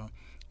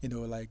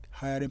like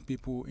hiring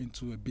people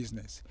into a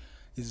business,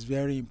 is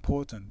very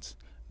important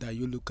that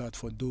you look out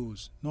for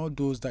those, not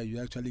those that you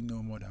actually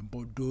know more than,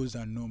 but those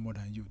that know more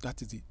than you.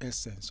 That is the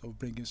essence of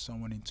bringing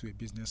someone into a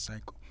business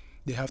cycle.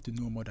 They have to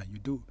know more than you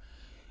do,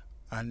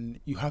 and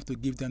you have to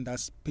give them that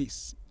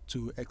space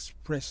to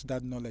express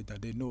that knowledge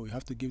that they know. You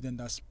have to give them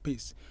that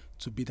space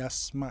to be that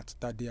smart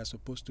that they are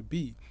supposed to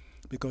be.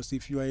 Because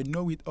if you are a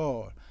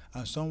know-it-all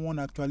and someone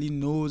actually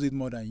knows it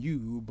more than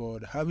you,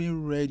 but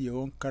having read your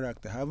own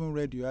character, having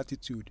read your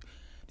attitude,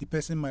 the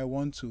person might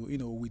want to,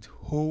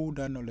 withhold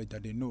that knowledge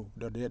that they know,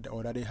 that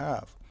they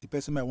have. The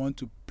person might want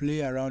to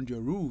play around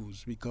your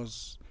rules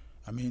because,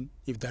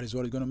 if that is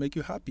what is going to make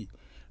you happy.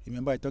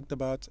 Remember, I talked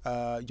about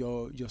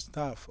your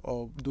staff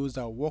or those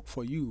that work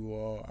for you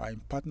or are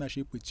in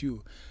partnership with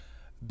you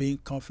being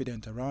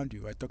confident around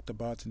you. I talked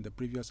about in the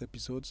previous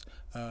episodes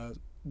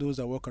those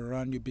that work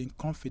around you being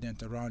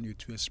confident around you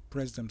to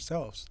express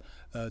themselves,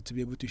 to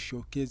be able to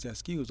showcase their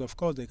skills. Of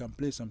course, they can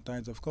play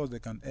sometimes. Of course, they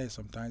can err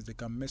sometimes. They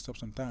can mess up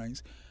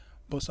sometimes.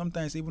 But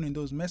sometimes, even in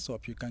those mess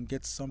ups, you can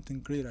get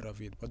something great out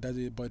of it. But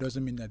it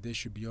doesn't mean that they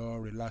should be all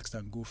relaxed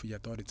and goofy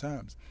at all the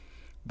times.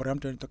 But I'm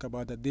trying to talk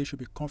about that they should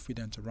be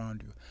confident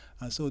around you.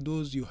 And so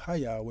those you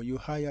hire, when you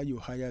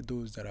hire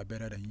those that are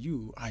better than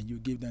you, and you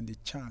give them the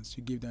chance,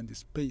 you give them the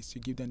space,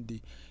 you give them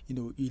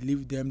you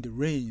leave them the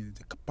range,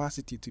 the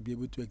capacity to be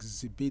able to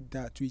exhibit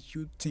that which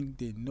you think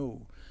they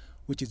know,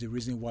 which is the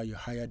reason why you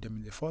hired them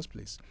in the first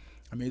place.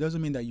 It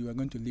doesn't mean that you are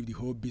going to leave the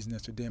whole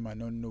business to them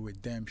and not know a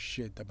damn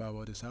shit about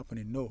what is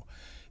happening. No.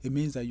 It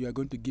means that you are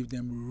going to give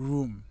them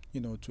room,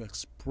 to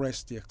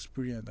express the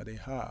experience that they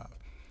have.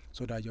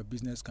 so that your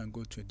business can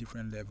go to a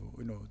different level,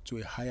 to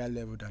a higher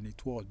level than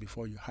it was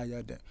before you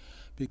hired them.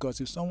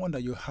 Because if someone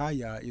that you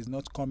hire is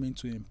not coming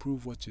to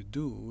improve what you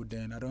do,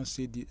 then I don't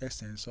see the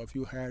essence of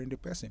you hiring the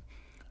person.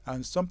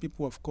 And some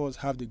people, of course,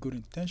 have the good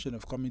intention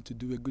of coming to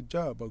do a good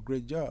job or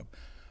great job.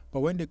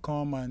 But when they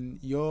come and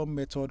your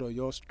method or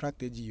your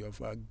strategy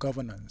of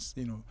governance,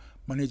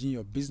 managing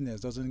your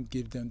business doesn't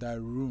give them that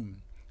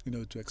room,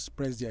 to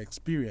express their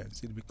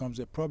experience, it becomes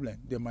a problem.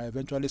 They might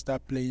eventually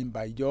start playing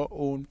by your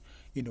own,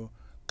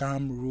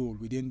 calm rule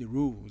within the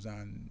rules,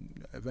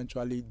 and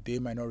eventually they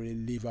might not really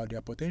live out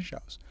their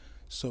potentials.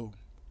 So,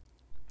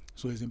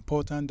 so it's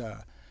important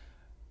that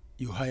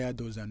you hire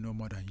those that know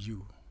more than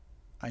you,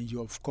 and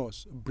you, of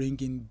course, bring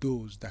in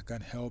those that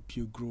can help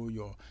you grow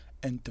your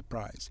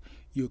enterprise.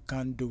 You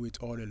can't do it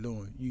all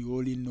alone. You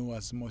only know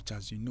as much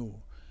as you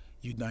know.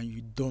 You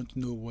don't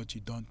know what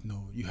you don't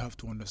know. You have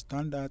to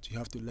understand that. You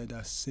have to let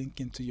that sink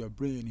into your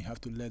brain. You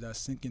have to let that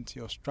sink into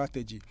your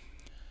strategy,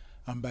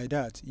 and by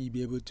that, you'll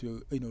be able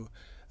to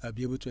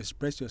be able to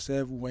express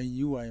yourself when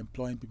you are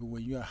employing people,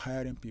 when you are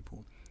hiring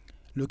people,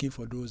 looking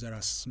for those that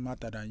are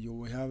smarter than you.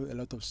 We have a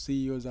lot of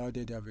CEOs out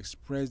there that have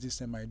expressed the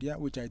same idea,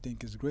 which I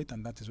think is great,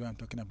 and that is why I'm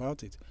talking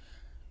about it.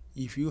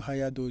 If you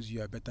hire those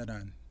you are better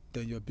than,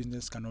 then your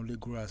business can only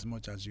grow as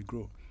much as you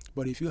grow.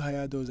 But if you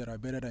hire those that are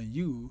better than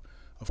you,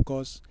 of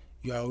course,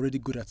 you are already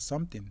good at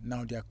something.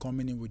 Now they are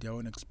coming in with their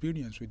own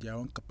experience, with their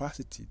own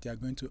capacity. They are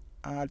going to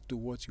add to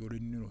what you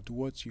already know, to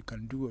what you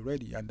can do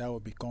already, and that will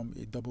become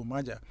a double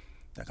merger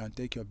that can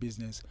take your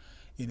business,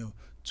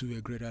 to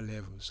a greater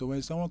level. So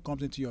when someone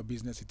comes into your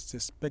business, it is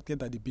expected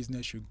that the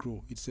business should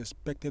grow. It's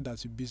expected that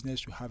the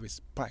business should have a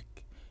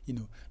spike.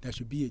 There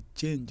should be a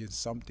change in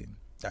something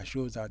that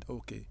shows that,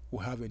 okay,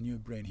 we have a new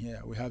brain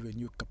here, we have a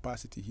new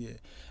capacity here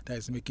that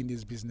is making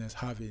this business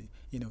have a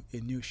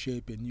new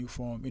shape, a new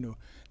form.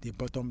 The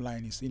bottom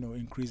line is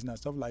increasing and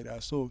stuff like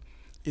that. So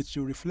it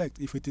should reflect.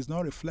 If it is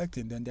not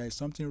reflecting, then there is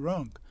something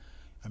wrong.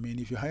 I mean,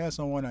 if you hire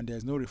someone and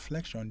there's no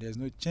reflection, there's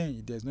no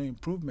change, there's no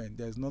improvement,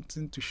 there's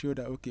nothing to show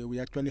that, okay, we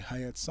actually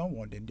hired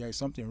someone, then there is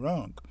something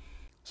wrong.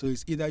 So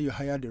it's either you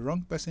hire the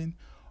wrong person,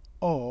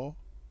 or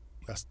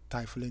you're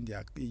stifling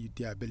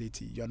their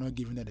ability. You're not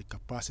giving them the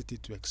capacity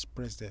to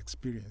express their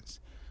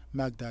experience.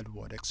 Mark that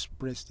word,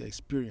 express their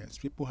experience.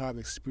 People have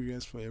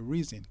experience for a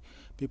reason.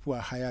 People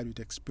are hired with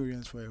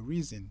experience for a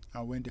reason.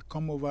 And when they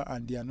come over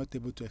and they are not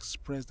able to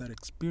express that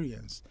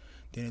experience,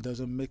 then it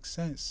doesn't make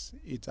sense.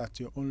 It's at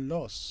your own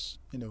loss,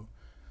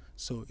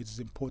 So it's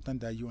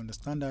important that you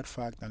understand that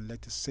fact and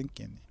let it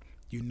sink in.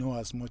 You know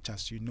as much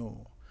as you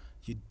know.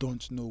 You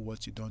don't know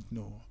what you don't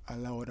know.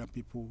 Allow other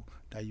people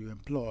that you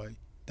employ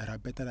that are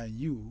better than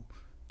you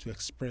to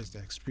express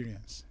their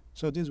experience.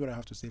 So this is what I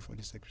have to say for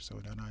this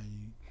episode, and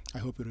I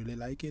hope you really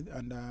like it.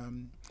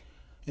 And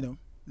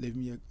leave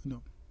me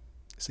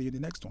see you in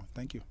the next one.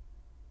 Thank you.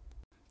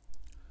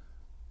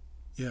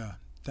 Yeah,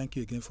 thank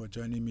you again for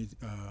joining me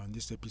on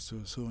this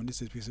episode. So on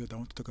this episode, I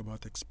want to talk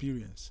about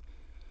experience.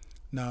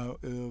 Now,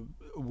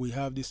 we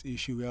have this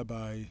issue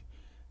whereby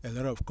a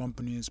lot of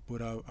companies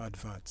put out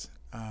adverts,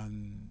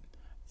 and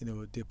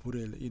they put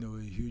a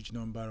huge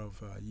number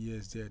of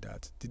years there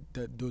that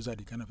those are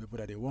the kind of people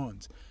that they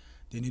want.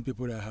 They need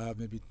people that have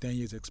maybe 10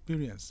 years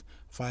experience,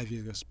 5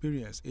 years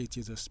experience, 8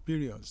 years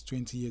experience,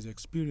 20 years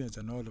experience,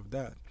 and all of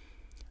that.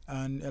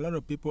 And a lot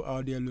of people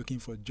out there looking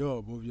for a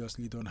job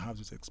obviously don't have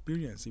this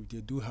experience. If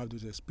they do have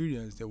this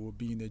experience, they will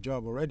be in a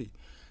job already.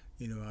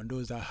 And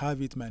those that have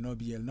it might not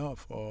be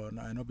enough or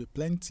might not be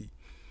plenty.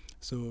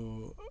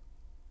 So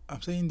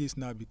I'm saying this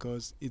now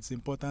because it's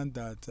important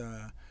that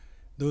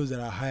those that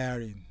are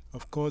hiring,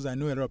 of course, I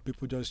know a lot of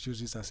people just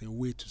use this as a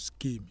way to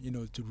scheme,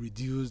 to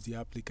reduce the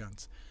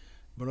applicants.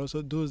 But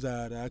also those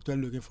that are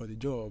actually looking for the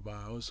job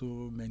are also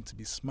meant to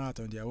be smart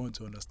on their own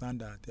to understand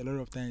that a lot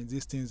of times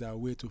these things are a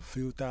way to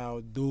filter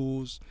out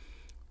those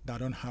that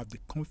don't have the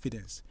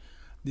confidence.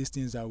 These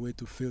things are a way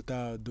to filter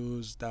out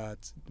those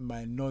that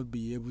might not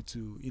be able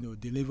to,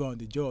 deliver on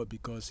the job,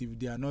 because if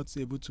they are not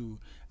able to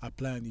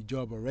apply on the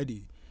job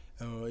already,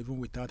 even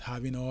without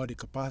having all the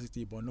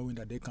capacity, but knowing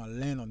that they can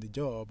learn on the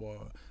job,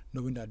 or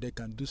knowing that they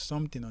can do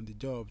something on the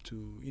job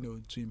to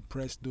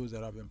impress those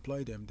that have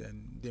employed them,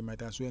 then they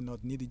might as well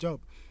not need the job.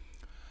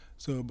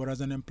 So, but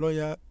as an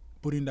employer,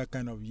 putting that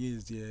kind of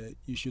years there,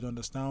 you should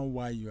understand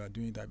why you are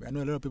doing that. I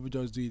know a lot of people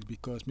just do it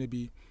because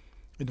maybe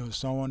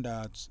someone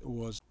that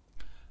was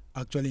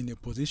actually in a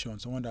position,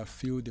 someone that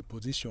filled the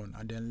position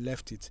and then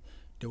left it.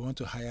 They want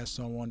to hire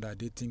someone that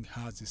they think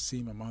has the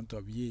same amount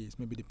of years.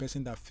 Maybe the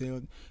person that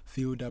filled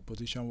that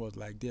position was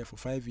like there for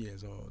 5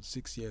 years or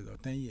 6 years or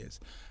 10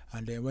 years.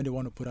 And then when they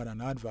want to put out an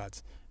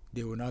advert,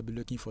 they will now be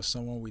looking for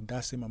someone with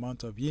that same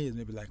amount of years,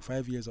 maybe like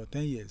 5 years or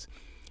 10 years.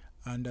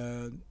 And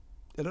a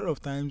lot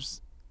of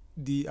times,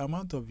 the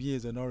amount of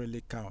years do not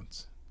really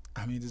count.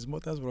 I mean, it's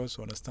important for us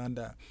to understand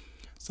that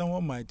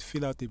someone might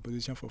fill out a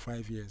position for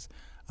 5 years,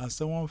 and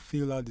someone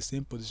fill out the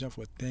same position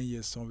for 10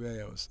 years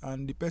somewhere else.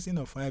 And the person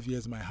of 5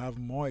 years might have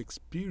more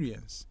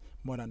experience,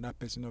 more than that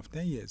person of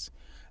 10 years.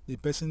 The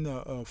person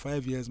of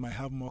 5 years might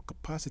have more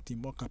capacity,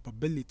 more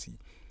capability.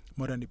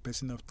 more than the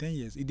person of 10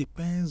 years. It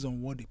depends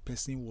on what the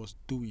person was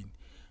doing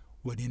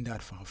within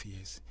that 5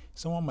 years.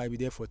 Someone might be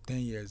there for 10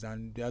 years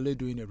and they're only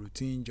doing a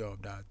routine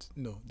job that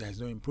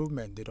there's no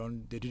improvement.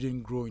 They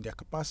didn't grow in their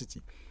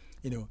capacity.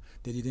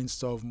 They didn't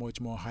solve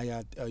much more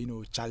higher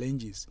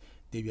challenges.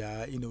 They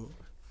were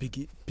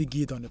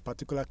piggy on a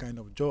particular kind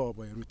of job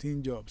or a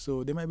routine job.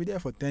 So they might be there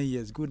for 10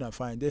 years, good and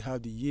fine. They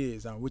have the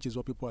years, and which is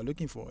what people are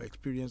looking for,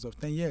 experience of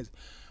 10 years.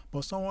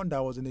 But someone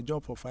that was in the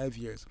job for 5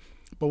 years,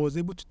 but was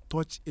able to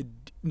touch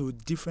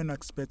different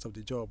aspects of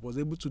the job, was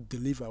able to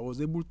deliver,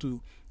 was able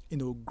to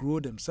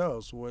grow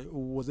themselves,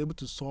 was able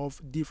to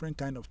solve different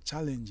kind of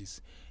challenges,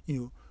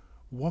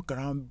 walk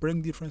around,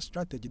 bring different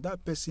strategy.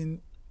 That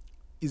person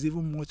is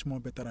even much more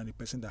better than the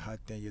person that had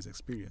 10 years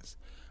experience.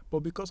 But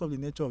because of the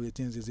nature of the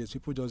things these days,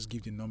 people just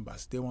give the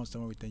numbers. They want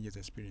someone with 10 years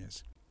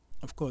experience.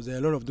 Of course, there are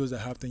a lot of those that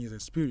have 10 years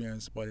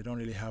experience, but they don't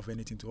really have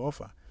anything to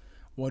offer.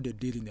 What they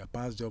did in their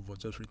past job was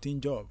just routine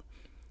job.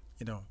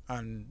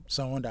 And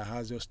someone that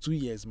has just 2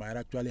 years might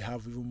actually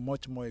have even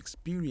much more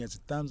experience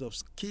in terms of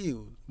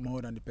skill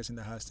more than the person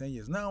that has 10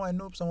 years. Now, I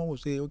know someone will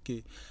say,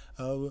 okay,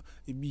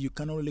 you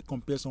cannot really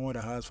compare someone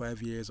that has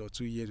 5 years or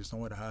 2 years with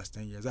someone that has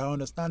 10 years. I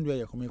understand where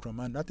you're coming from,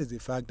 and that is the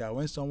fact that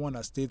when someone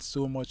has stayed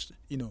so much,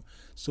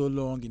 so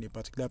long in a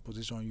particular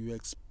position, you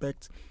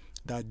expect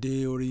that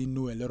they already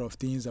know a lot of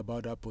things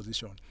about that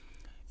position.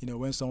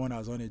 When someone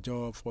has done a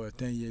job for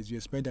 10 years, you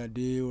expect that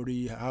they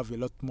already have a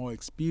lot more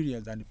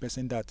experience than the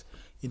person that,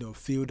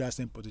 filled that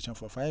same position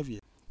for 5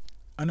 years.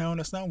 And I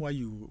understand why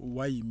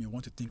you may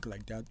want to think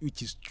like that,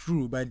 which is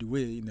true, by the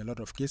way, in a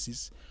lot of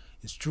cases.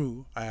 It's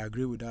true. I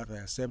agree with that. I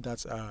accept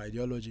that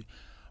ideology.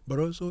 But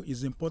also,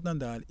 it's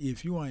important that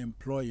if you are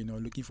employed,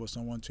 looking for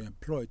someone to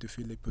employ to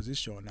fill a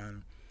position,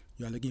 and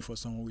you are looking for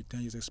someone with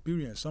 10 years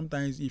experience,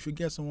 sometimes if you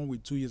get someone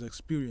with 2 years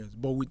experience,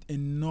 but with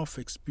enough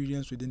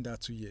experience within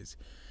that 2 years,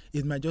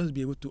 it might just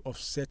be able to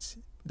offset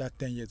that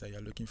 10 years that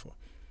you're looking for.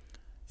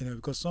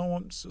 Because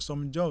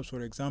some jobs,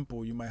 for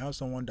example, you might have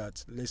someone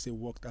that, let's say,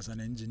 worked as an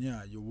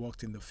engineer, you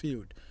worked in the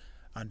field,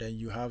 and then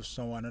you have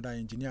another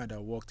engineer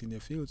that worked in the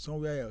field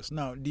somewhere else.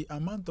 Now, the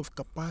amount of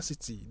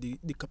capacity,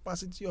 the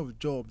capacity of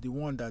job, the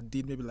one that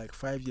did maybe like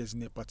 5 years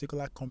in a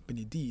particular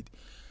company did,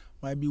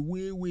 might be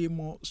way, way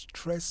more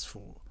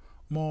stressful,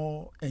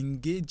 more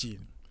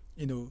engaging,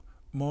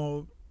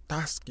 more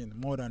tasking,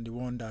 more than the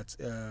one that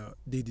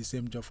did the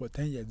same job for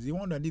 10 years. The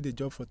one that did the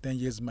job for 10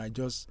 years might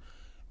just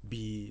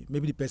be,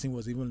 maybe the person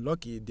was even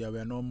lucky. There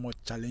were not much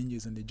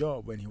challenges in the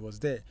job when he was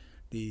there.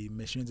 The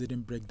machines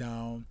didn't break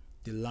down,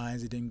 the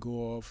lines didn't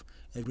go off,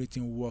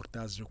 everything worked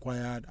as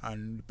required,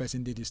 and the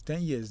person did his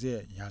 10 years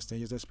there. He has 10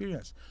 years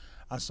experience.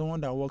 And someone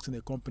that worked in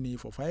the company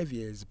for 5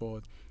 years, but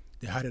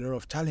they had a lot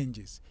of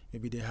challenges.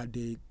 Maybe they had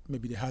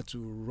to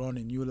run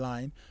a new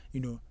line,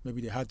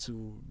 maybe they had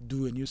to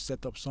do a new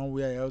setup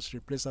somewhere else,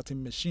 replace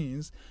certain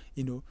machines,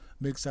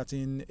 make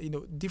certain,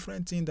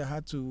 different things that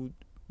had to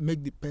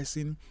make the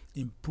person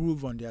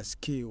improve on their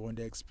skill, on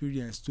their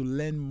experience, to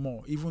learn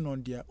more, even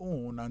on their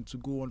own, and to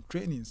go on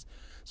trainings.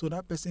 So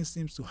that person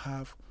seems to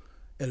have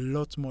a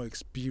lot more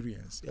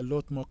experience, a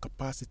lot more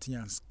capacity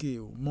and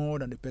skill, more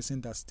than the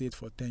person that stayed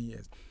for 10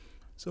 years.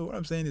 So what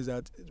I'm saying is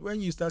that when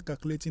you start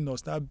calculating or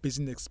start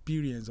basing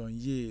experience on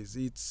years,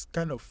 it's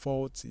kind of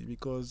faulty,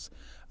 because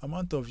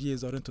amount of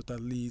years doesn't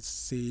totally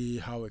say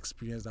how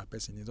experienced that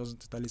person is,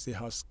 doesn't totally say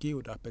how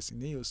skilled that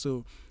person is.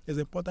 So it's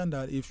important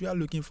that if you are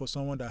looking for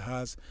someone that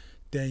has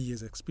 10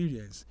 years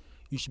experience,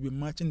 you should be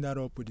matching that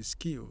up with the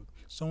skill.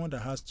 Someone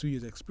that has 2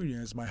 years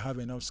experience might have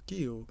enough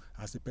skill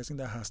as the person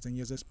that has 10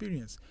 years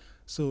experience.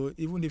 So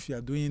even if you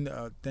are doing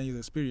 10 years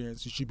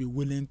experience, you should be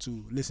willing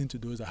to listen to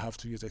those that have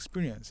 2 years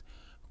experience,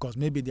 because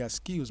maybe their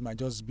skills might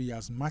just be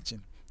as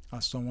matching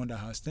as someone that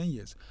has 10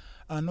 years.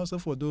 And also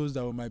for those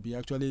that might be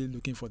actually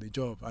looking for the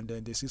job and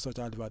then they see such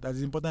advert,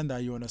 it's important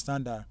that you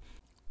understand that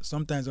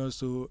sometimes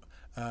also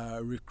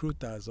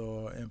recruiters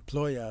or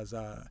employers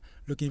are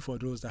looking for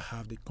those that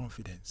have the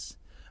confidence.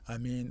 I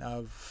mean,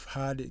 I've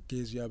had a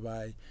case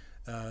whereby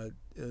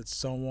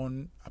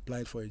someone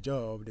applied for a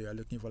job, they are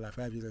looking for like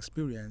 5 years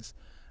experience,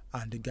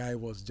 and the guy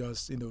was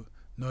just,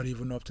 not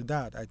even up to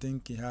that. I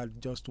think he had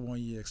just 1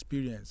 year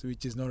experience,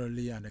 which is not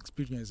really an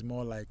experience,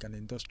 more like an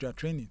industrial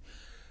training.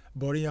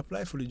 But he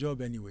applied for the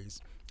job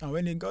anyways. And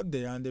when he got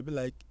there, and they be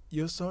like,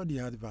 you saw the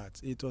advert,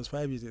 it was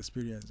 5 years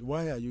experience.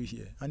 Why are you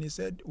here? And he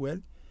said, well,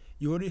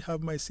 you already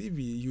have my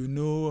CV. You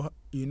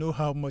know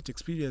how much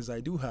experience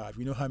I do have.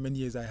 You know how many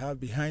years I have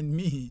behind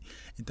me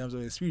in terms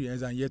of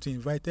experience, and yet you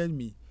invited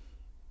me.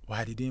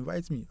 Why did you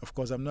invite me? Of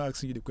course, I'm not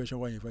asking you the question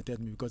why you invited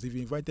me, because if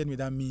you invited me,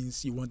 that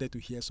means you wanted to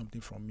hear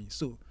something from me.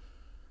 So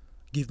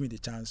give me the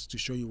chance to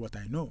show you what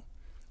I know,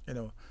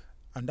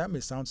 And that may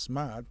sound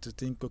smart to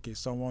think, okay,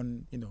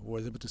 someone,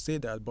 was able to say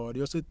that, but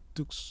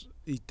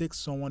it takes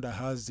someone that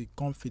has the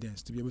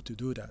confidence to be able to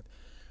do that,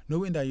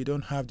 knowing that you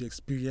don't have the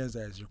experience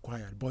that is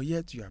required, but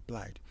yet you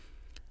applied.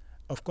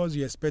 Of course,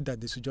 you expect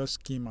that they should just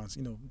scheme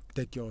and,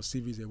 take your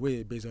CVs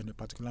away based on a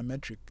particular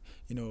metric,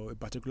 a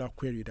particular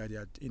query that they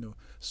are,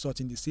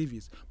 sorting the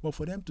CVs. But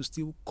for them to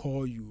still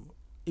call you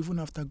even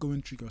after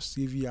going through your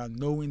CV and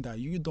knowing that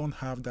you don't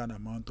have that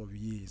amount of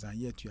years and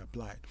yet you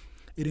applied,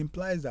 it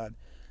implies that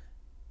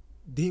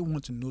they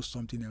want to know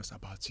something else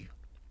about you.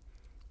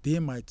 They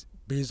might,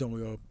 based on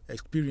your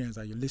experience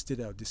that you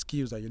listed out, the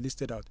skills that you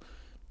listed out,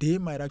 they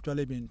might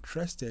actually be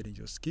interested in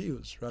your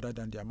skills rather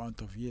than the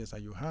amount of years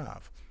that you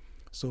have.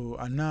 So,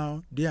 and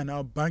now they are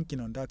now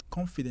banking on that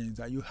confidence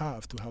that you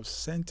have to have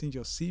sent in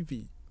your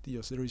CV,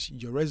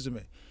 your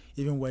resume,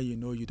 even when you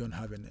know you don't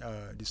have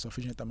the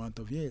sufficient amount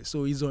of years.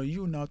 So it's on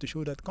you now to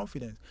show that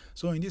confidence.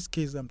 So in this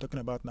case I'm talking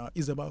about now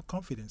is about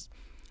confidence.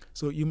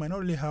 So you might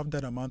not really have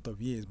that amount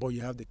of years, but you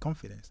have the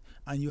confidence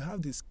and you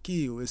have the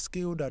skill, a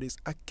skill that is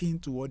akin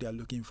to what they are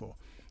looking for.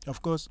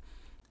 Of course,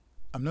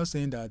 I'm not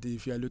saying that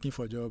if you are looking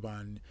for a job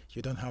and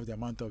you don't have the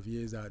amount of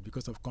years, that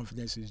because of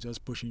confidence you're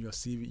just pushing your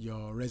CV,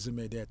 your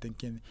resume there,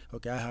 thinking,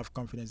 okay, I have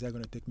confidence, they're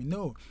going to take me.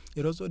 No,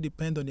 it also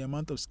depends on the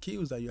amount of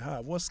skills that you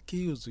have. What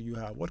skills do you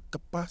have? What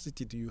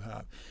capacity do you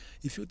have?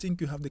 If you think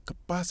you have the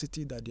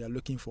capacity that they are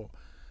looking for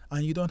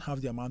and you don't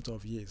have the amount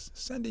of years,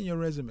 send in your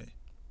resume.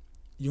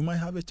 You might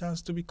have a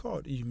chance to be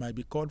called. You might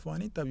be called for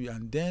an interview.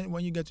 And then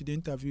when you get to the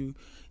interview,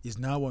 it's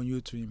now on you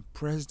to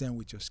impress them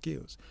with your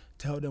skills.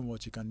 Tell them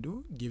what you can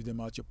do. Give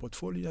them out your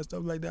portfolio and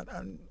stuff like that.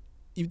 And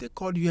if they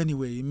call you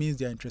anyway, it means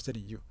they're interested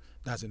in you.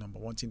 That's the number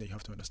one thing that you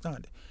have to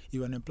understand.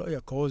 If an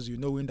employer calls you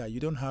knowing that you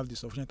don't have the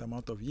sufficient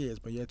amount of years,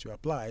 but yet you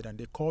applied and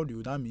they called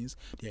you, that means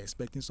they're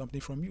expecting something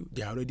from you.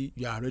 You're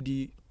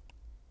already,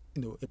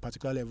 a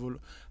particular level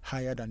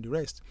higher than the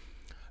rest.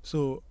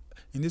 So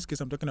in this case,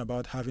 I'm talking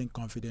about having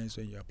confidence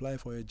when you apply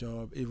for a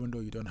job, even though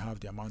you don't have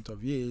the amount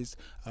of years.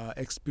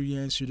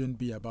 Experience shouldn't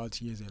be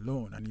about years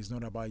alone, and it's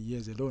not about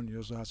years alone. It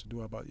also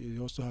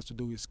has to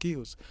do with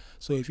skills.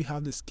 So if you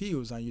have the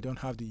skills and you don't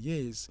have the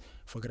years,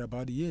 forget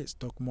about the years.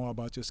 Talk more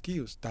about your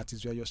skills. That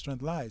is where your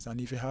strength lies.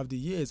 And if you have the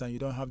years and you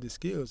don't have the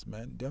skills,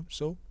 man,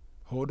 so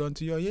hold on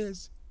to your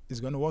years. It's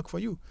going to work for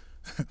you.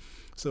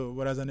 So,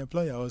 but as an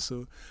employer,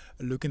 also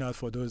looking out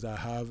for those that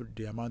have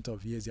the amount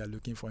of years they are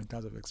looking for in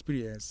terms of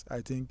experience, I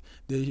think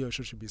they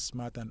also should be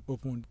smart and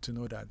open to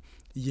know that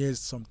years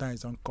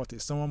sometimes don't cut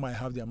it. Someone might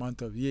have the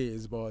amount of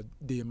years, but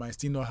they might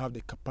still not have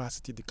the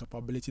capacity, the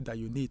capability that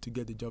you need to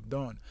get the job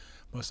done.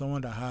 But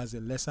someone that has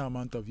a lesser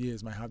amount of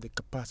years might have the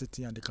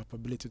capacity and the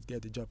capability to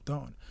get the job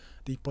done.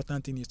 The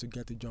important thing is to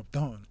get the job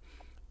done.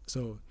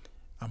 So,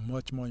 and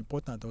much more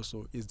important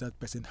also is that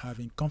person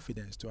having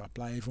confidence to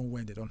apply even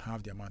when they don't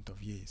have the amount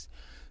of years.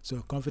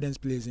 So confidence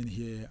plays in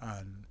here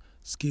and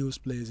skills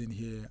plays in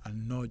here,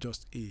 and not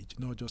just age,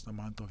 not just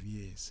amount of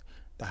years.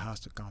 That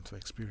has to count for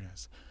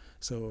experience.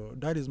 So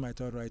that is my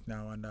thought right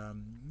now, and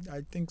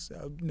I think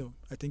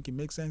I think it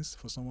makes sense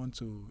for someone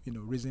to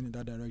reason in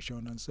that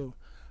direction. And so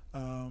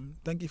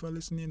thank you for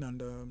listening,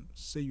 and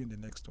see you in the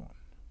next one.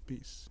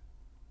 Peace.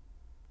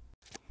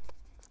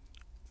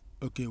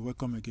 Okay,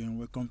 welcome again.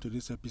 Welcome to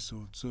this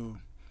episode. So,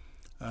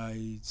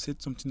 I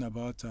said something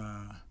about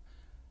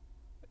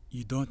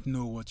you don't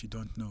know what you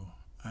don't know,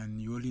 and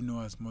you only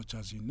know as much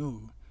as you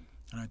know.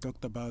 And I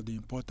talked about the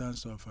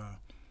importance of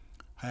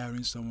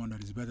hiring someone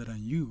that is better than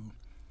you.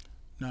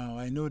 Now,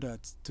 I know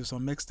that to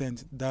some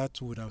extent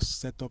that would have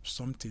set up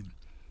something,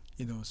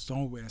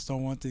 somewhere,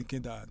 someone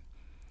thinking that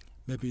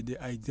maybe the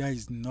idea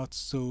is not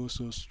so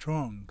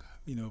strong,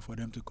 for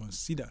them to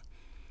consider,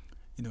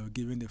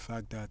 given the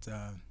fact that.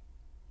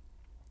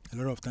 A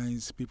lot of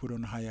times people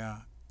don't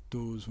hire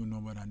those who know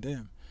more than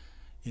them,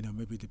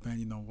 maybe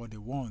depending on what they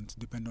want,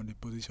 depending on the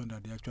position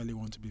that they actually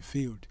want to be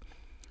filled.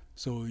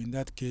 So in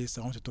that case,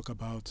 I want to talk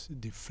about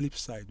the flip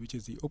side, which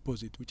is the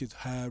opposite, which is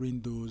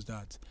hiring those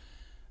that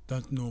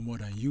don't know more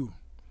than you.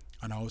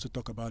 And I also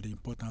talk about the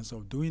importance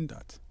of doing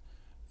that.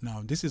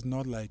 Now, this is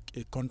not like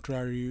a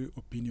contrary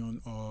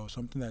opinion or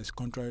something that is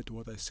contrary to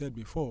what I said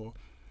before,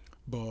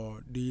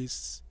 but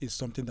this is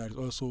something that is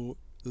also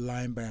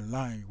line by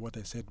line what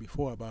I said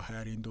before about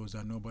hiring those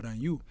that know more than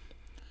you.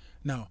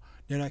 Now,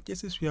 there are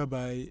cases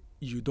whereby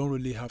you don't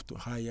really have to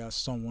hire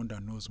someone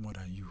that knows more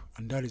than you,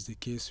 and that is the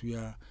case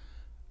where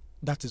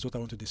that is what I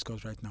want to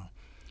discuss right now.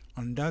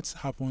 And that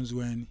happens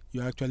when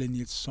you actually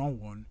need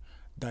someone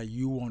that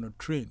you want to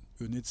train.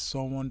 You need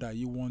someone that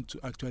you want to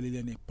actually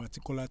learn a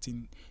particular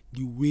thing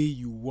the way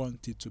you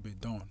want it to be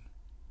done.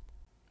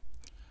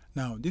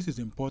 Now, this is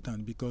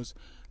important because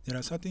there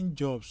are certain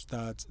jobs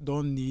that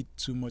don't need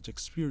too much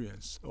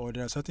experience, or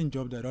there are certain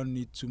jobs that don't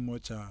need too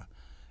much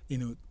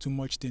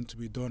thing to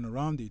be done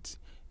around it.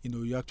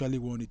 You actually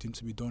want it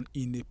to be done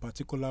in a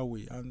particular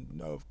way,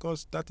 and of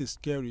course that is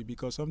scary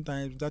because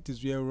sometimes that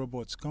is where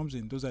robots comes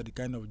in. Those are the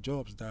kind of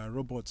jobs that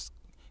robots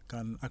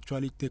can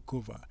actually take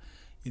over.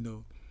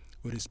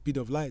 With the speed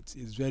of light,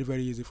 it's very,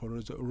 very easy for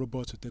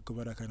robots to take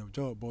over that kind of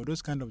job. But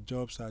those kind of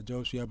jobs are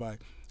jobs whereby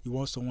you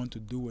want someone to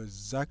do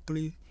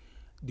exactly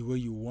the way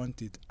you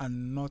want it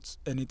and not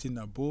anything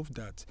above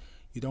that.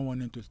 You don't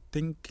want them to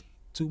think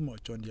too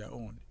much on their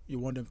own. You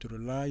want them to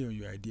rely on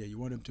your idea. You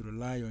want them to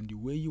rely on the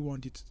way you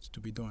want it to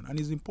be done. And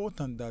it's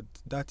important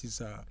that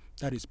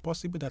is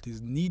possible, that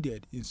is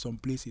needed in some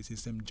places, in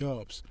some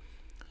jobs.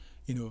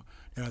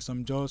 There are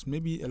some jobs,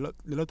 maybe a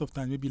lot of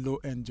times, maybe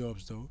low-end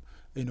jobs though,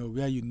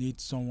 where you need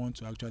someone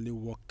to actually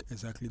work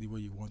exactly the way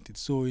you want it.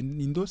 So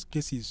in those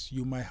cases,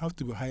 you might have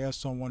to hire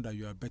someone that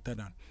you are better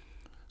than,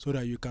 so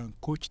that you can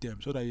coach them,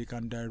 so that you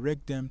can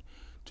direct them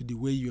to the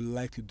way you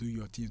like to do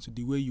your things, to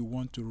the way you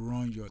want to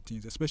run your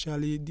things.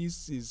 Especially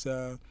this is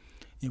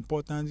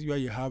important where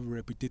you have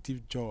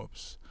repetitive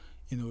jobs,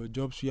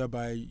 jobs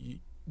whereby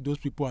those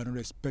people are not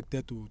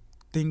expected to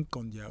think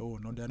on their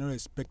own, or they're not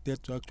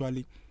expected to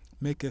actually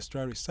make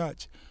extra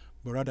research,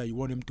 but rather you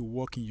want them to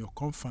work in your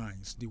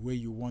confines the way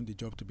you want the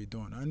job to be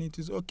done. And it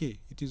is okay.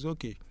 It is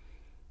okay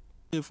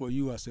for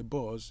you as a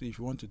boss if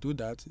you want to do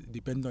that,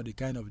 depending on the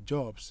kind of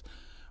jobs.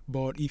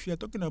 But if you're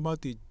talking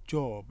about a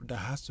job that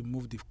has to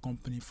move the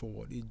company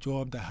forward, a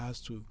job that has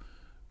to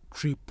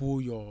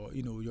triple your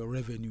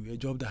revenue, a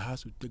job that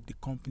has to take the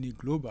company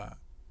global,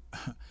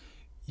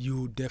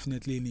 you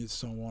definitely need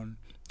someone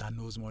that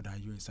knows more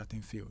than you in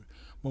certain field.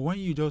 But when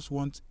you just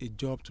want a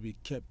job to be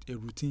kept, a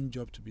routine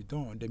job to be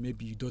done, then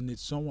maybe you don't need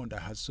someone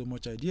that has so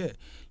much idea.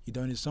 You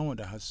don't need someone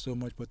that has so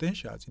much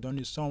potential. You don't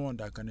need someone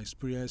that can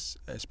express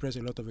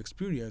a lot of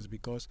experience,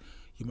 because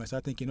you might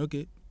start thinking,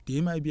 okay, they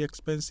might be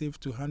expensive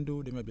to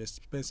handle, they might be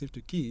expensive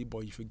to keep, but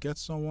if you get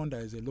someone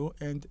that is a low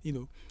end,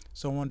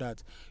 someone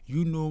that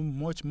you know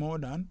much more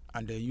than,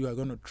 and then you are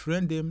going to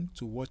train them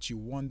to what you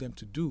want them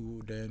to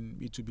do, then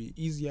it will be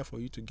easier for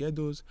you to get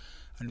those,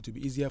 and it will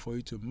be easier for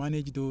you to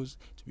manage those,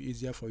 it will be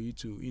easier for you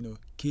to,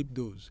 keep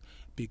those,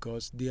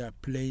 because they are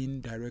playing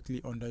directly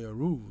under your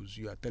rules.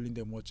 You are telling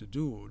them what to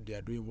do, they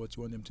are doing what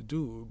you want them to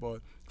do.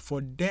 But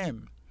for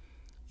them,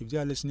 if they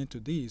are listening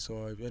to this,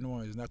 or if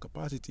anyone is in that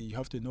capacity, you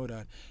have to know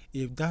that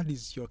if that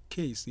is your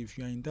case, if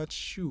you are in that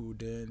shoe,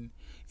 then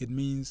it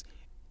means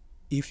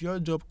if your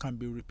job can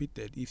be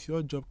repeated, if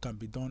your job can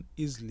be done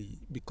easily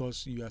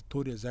because you are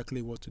told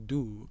exactly what to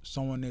do,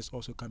 someone else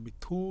also can be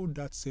told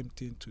that same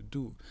thing to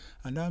do.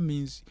 And that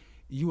means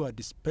you are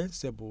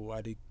dispensable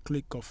at the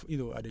click of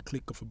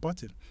a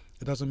button.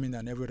 It doesn't mean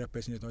that every other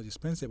person is not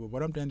dispensable.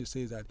 What I'm trying to say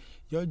is that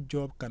your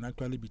job can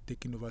actually be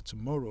taken over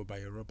tomorrow by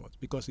a robot.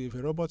 Because if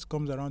a robot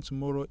comes around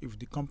tomorrow, if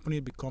the company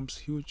becomes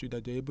huge,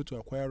 that they're able to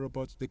acquire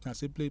robots, they can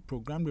simply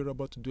program the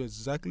robot to do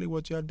exactly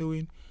what you are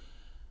doing,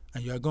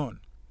 and you are gone.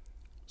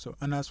 So,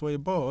 and as for a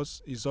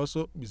boss,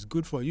 it's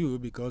good for you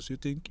because you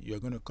think you're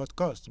going to cut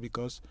costs,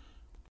 because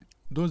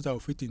those that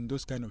will fit in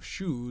those kind of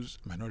shoes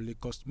might not really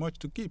cost much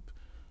to keep.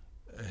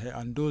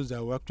 And those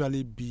that will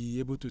actually be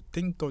able to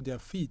think of their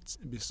feet,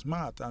 be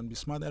smart and be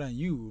smarter than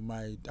you,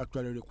 might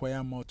actually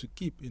require more to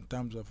keep in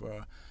terms of,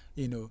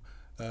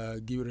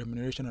 give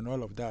remuneration and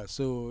all of that.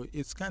 So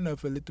it's kind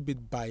of a little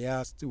bit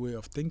biased way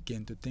of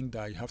thinking to think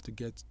that you have to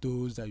get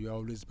those that you're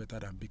always better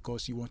than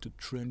because you want to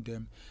train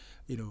them,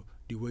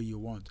 the way you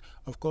want.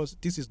 Of course,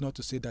 this is not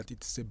to say that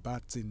it's a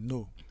bad thing.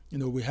 No.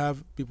 We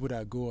have people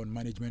that go on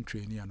management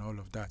training and all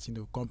of that.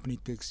 Company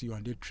takes you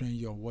and they train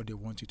you on what they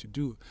want you to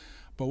do.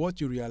 But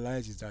what you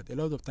realize is that a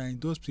lot of times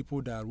those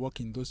people that work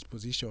in those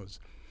positions,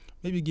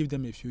 maybe give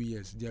them a few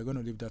years, they are going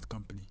to leave that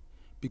company.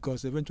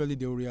 Because eventually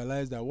they will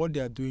realize that what they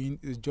are doing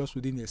is just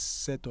within a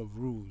set of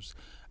rules.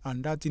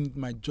 And that thing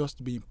might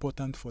just be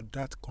important for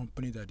that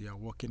company that they are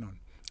working on,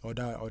 or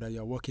that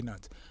you are working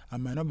at,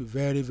 and might not be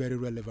very, very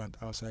relevant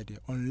outside there,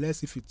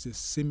 unless if it's a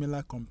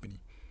similar company.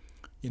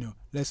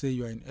 Let's say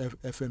you are in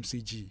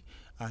FMCG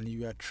and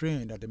you are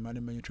trained at the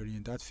management training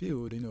in that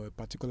field, a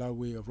particular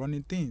way of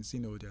running things,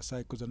 their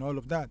cycles and all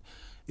of that,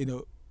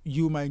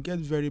 you might get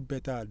very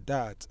better at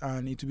that,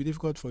 and it will be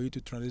difficult for you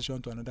to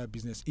transition to another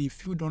business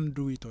if you don't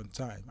do it on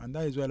time. And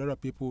that is why a lot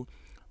of people,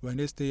 when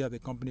they stay at the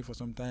company for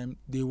some time,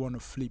 they want to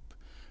flip.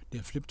 They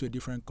flip to a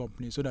different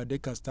company so that they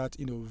can start,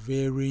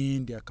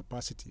 varying their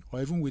capacity.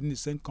 Or even within the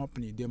same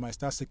company, they might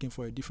start seeking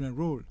for a different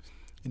role.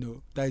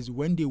 That is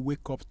when they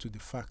wake up to the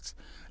fact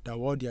that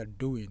what they are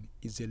doing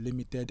is a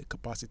limited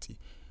capacity.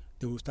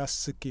 They will start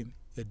seeking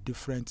a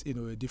different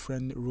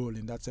role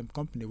in that same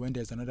company when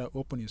there's another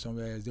opening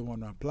somewhere else they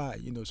want to apply,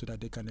 so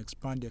that they can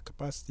expand their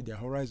capacity, their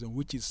horizon,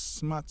 which is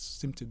smart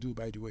thing to do,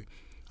 by the way.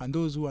 And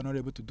those who are not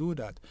able to do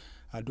that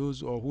are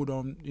those or who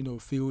don't,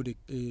 feel they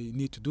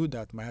need to do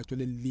that might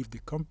actually leave the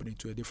company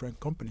to a different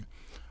company.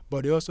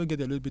 But they also get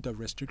a little bit of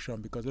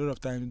restriction because a lot of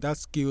times that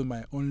skill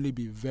might only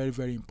be very,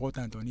 very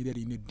important or needed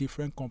in a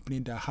different company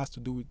that has to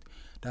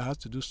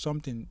do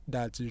something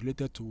that's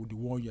related to the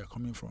one you are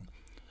coming from.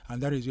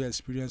 And that is where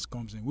experience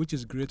comes in, which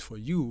is great for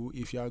you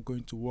if you are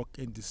going to work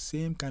in the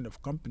same kind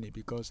of company,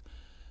 because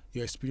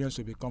your experience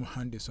will become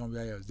handy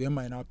somewhere else. They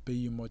might not pay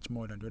you much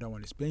more than the other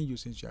one is paying you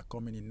since you are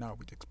coming in now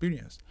with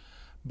experience.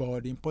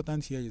 But the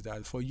important here is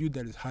that for you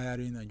that is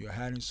hiring and you're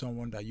hiring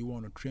someone that you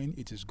want to train,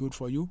 it is good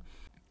for you.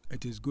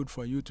 It is good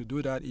for you to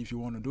do that. If you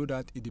want to do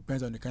that, it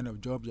depends on the kind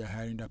of job you're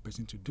hiring that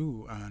person to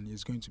do, and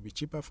it's going to be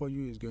cheaper for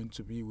you, it's going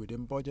to be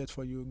within budget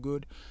for you,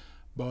 good.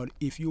 But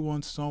if you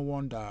want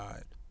someone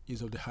that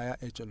is of the higher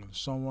echelon,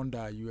 someone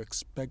that you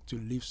expect to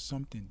leave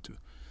something to,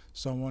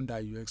 someone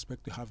that you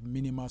expect to have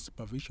minimal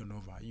supervision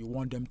over, you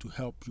want them to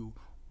help you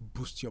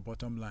boost your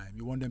bottom line.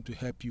 You want them to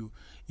help you,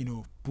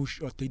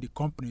 push or take the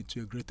company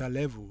to a greater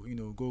level,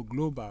 go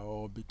global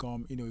or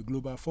become, a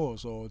global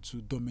force, or to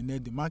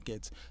dominate the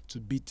market, to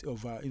beat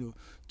over,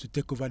 to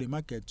take over the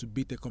market, to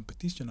beat the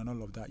competition and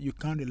all of that. You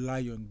can't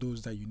rely on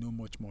those that you know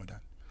much more than.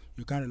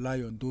 You can't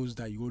rely on those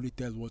that you only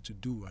tell what to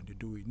do and they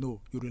do it.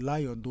 No, you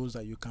rely on those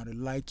that you can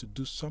rely to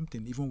do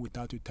something even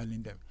without you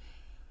telling them.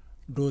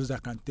 Those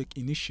that can take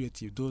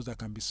initiative, those that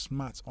can be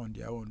smart on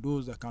their own,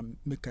 those that can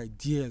make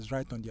ideas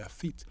right on their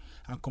feet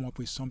and come up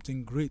with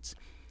something great.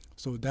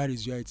 So that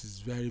is where it is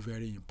very,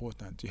 very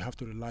important. You have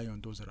to rely on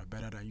those that are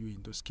better than you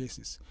in those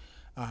cases.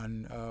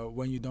 And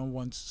when you don't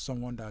want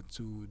someone that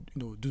to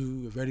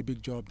do a very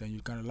big job, then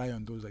you can rely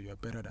on those that you are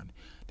better than.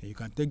 Then you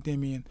can take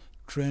them in,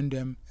 train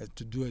them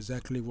to do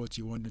exactly what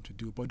you want them to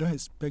do, but don't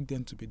expect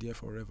them to be there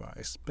forever.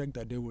 Expect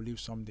that they will leave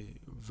someday,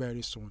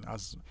 very soon.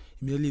 As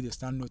immediately they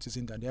start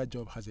noticing that their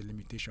job has a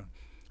limitation,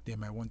 they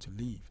might want to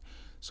leave.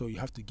 So you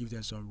have to give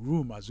them some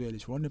room as well.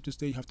 If you want them to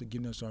stay, you have to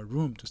give them some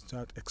room to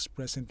start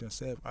expressing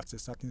themselves at a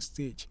certain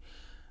stage.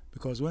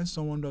 Because when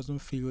someone doesn't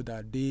feel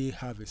that they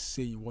have a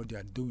say in what they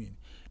are doing,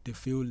 they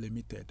feel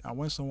limited. And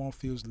when someone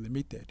feels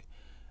limited,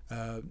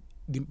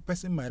 the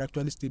person might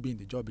actually still be in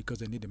the job because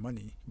they need the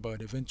money,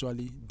 but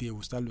eventually they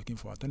will start looking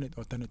for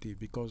alternative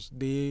because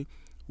they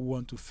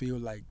want to feel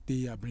like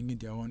they are bringing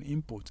their own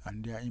input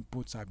and their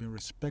inputs are being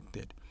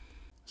respected.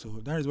 So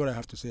that is what I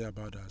have to say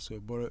about that. So,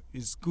 but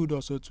it's good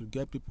also to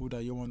get people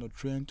that you want to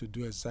train to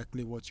do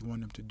exactly what you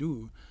want them to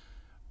do.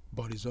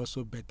 But it's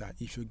also better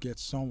if you get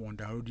someone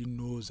that already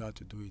knows how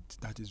to do it.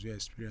 That is where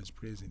experience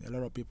plays in. A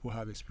lot of people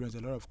have experience. A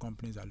lot of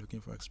companies are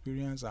looking for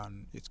experience,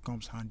 and it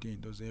comes handy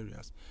in those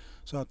areas.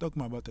 So I'll talk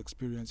more about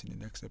experience in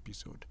the next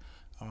episode.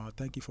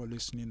 Thank you for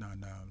listening,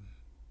 and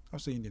I'll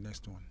see you in the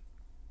next one.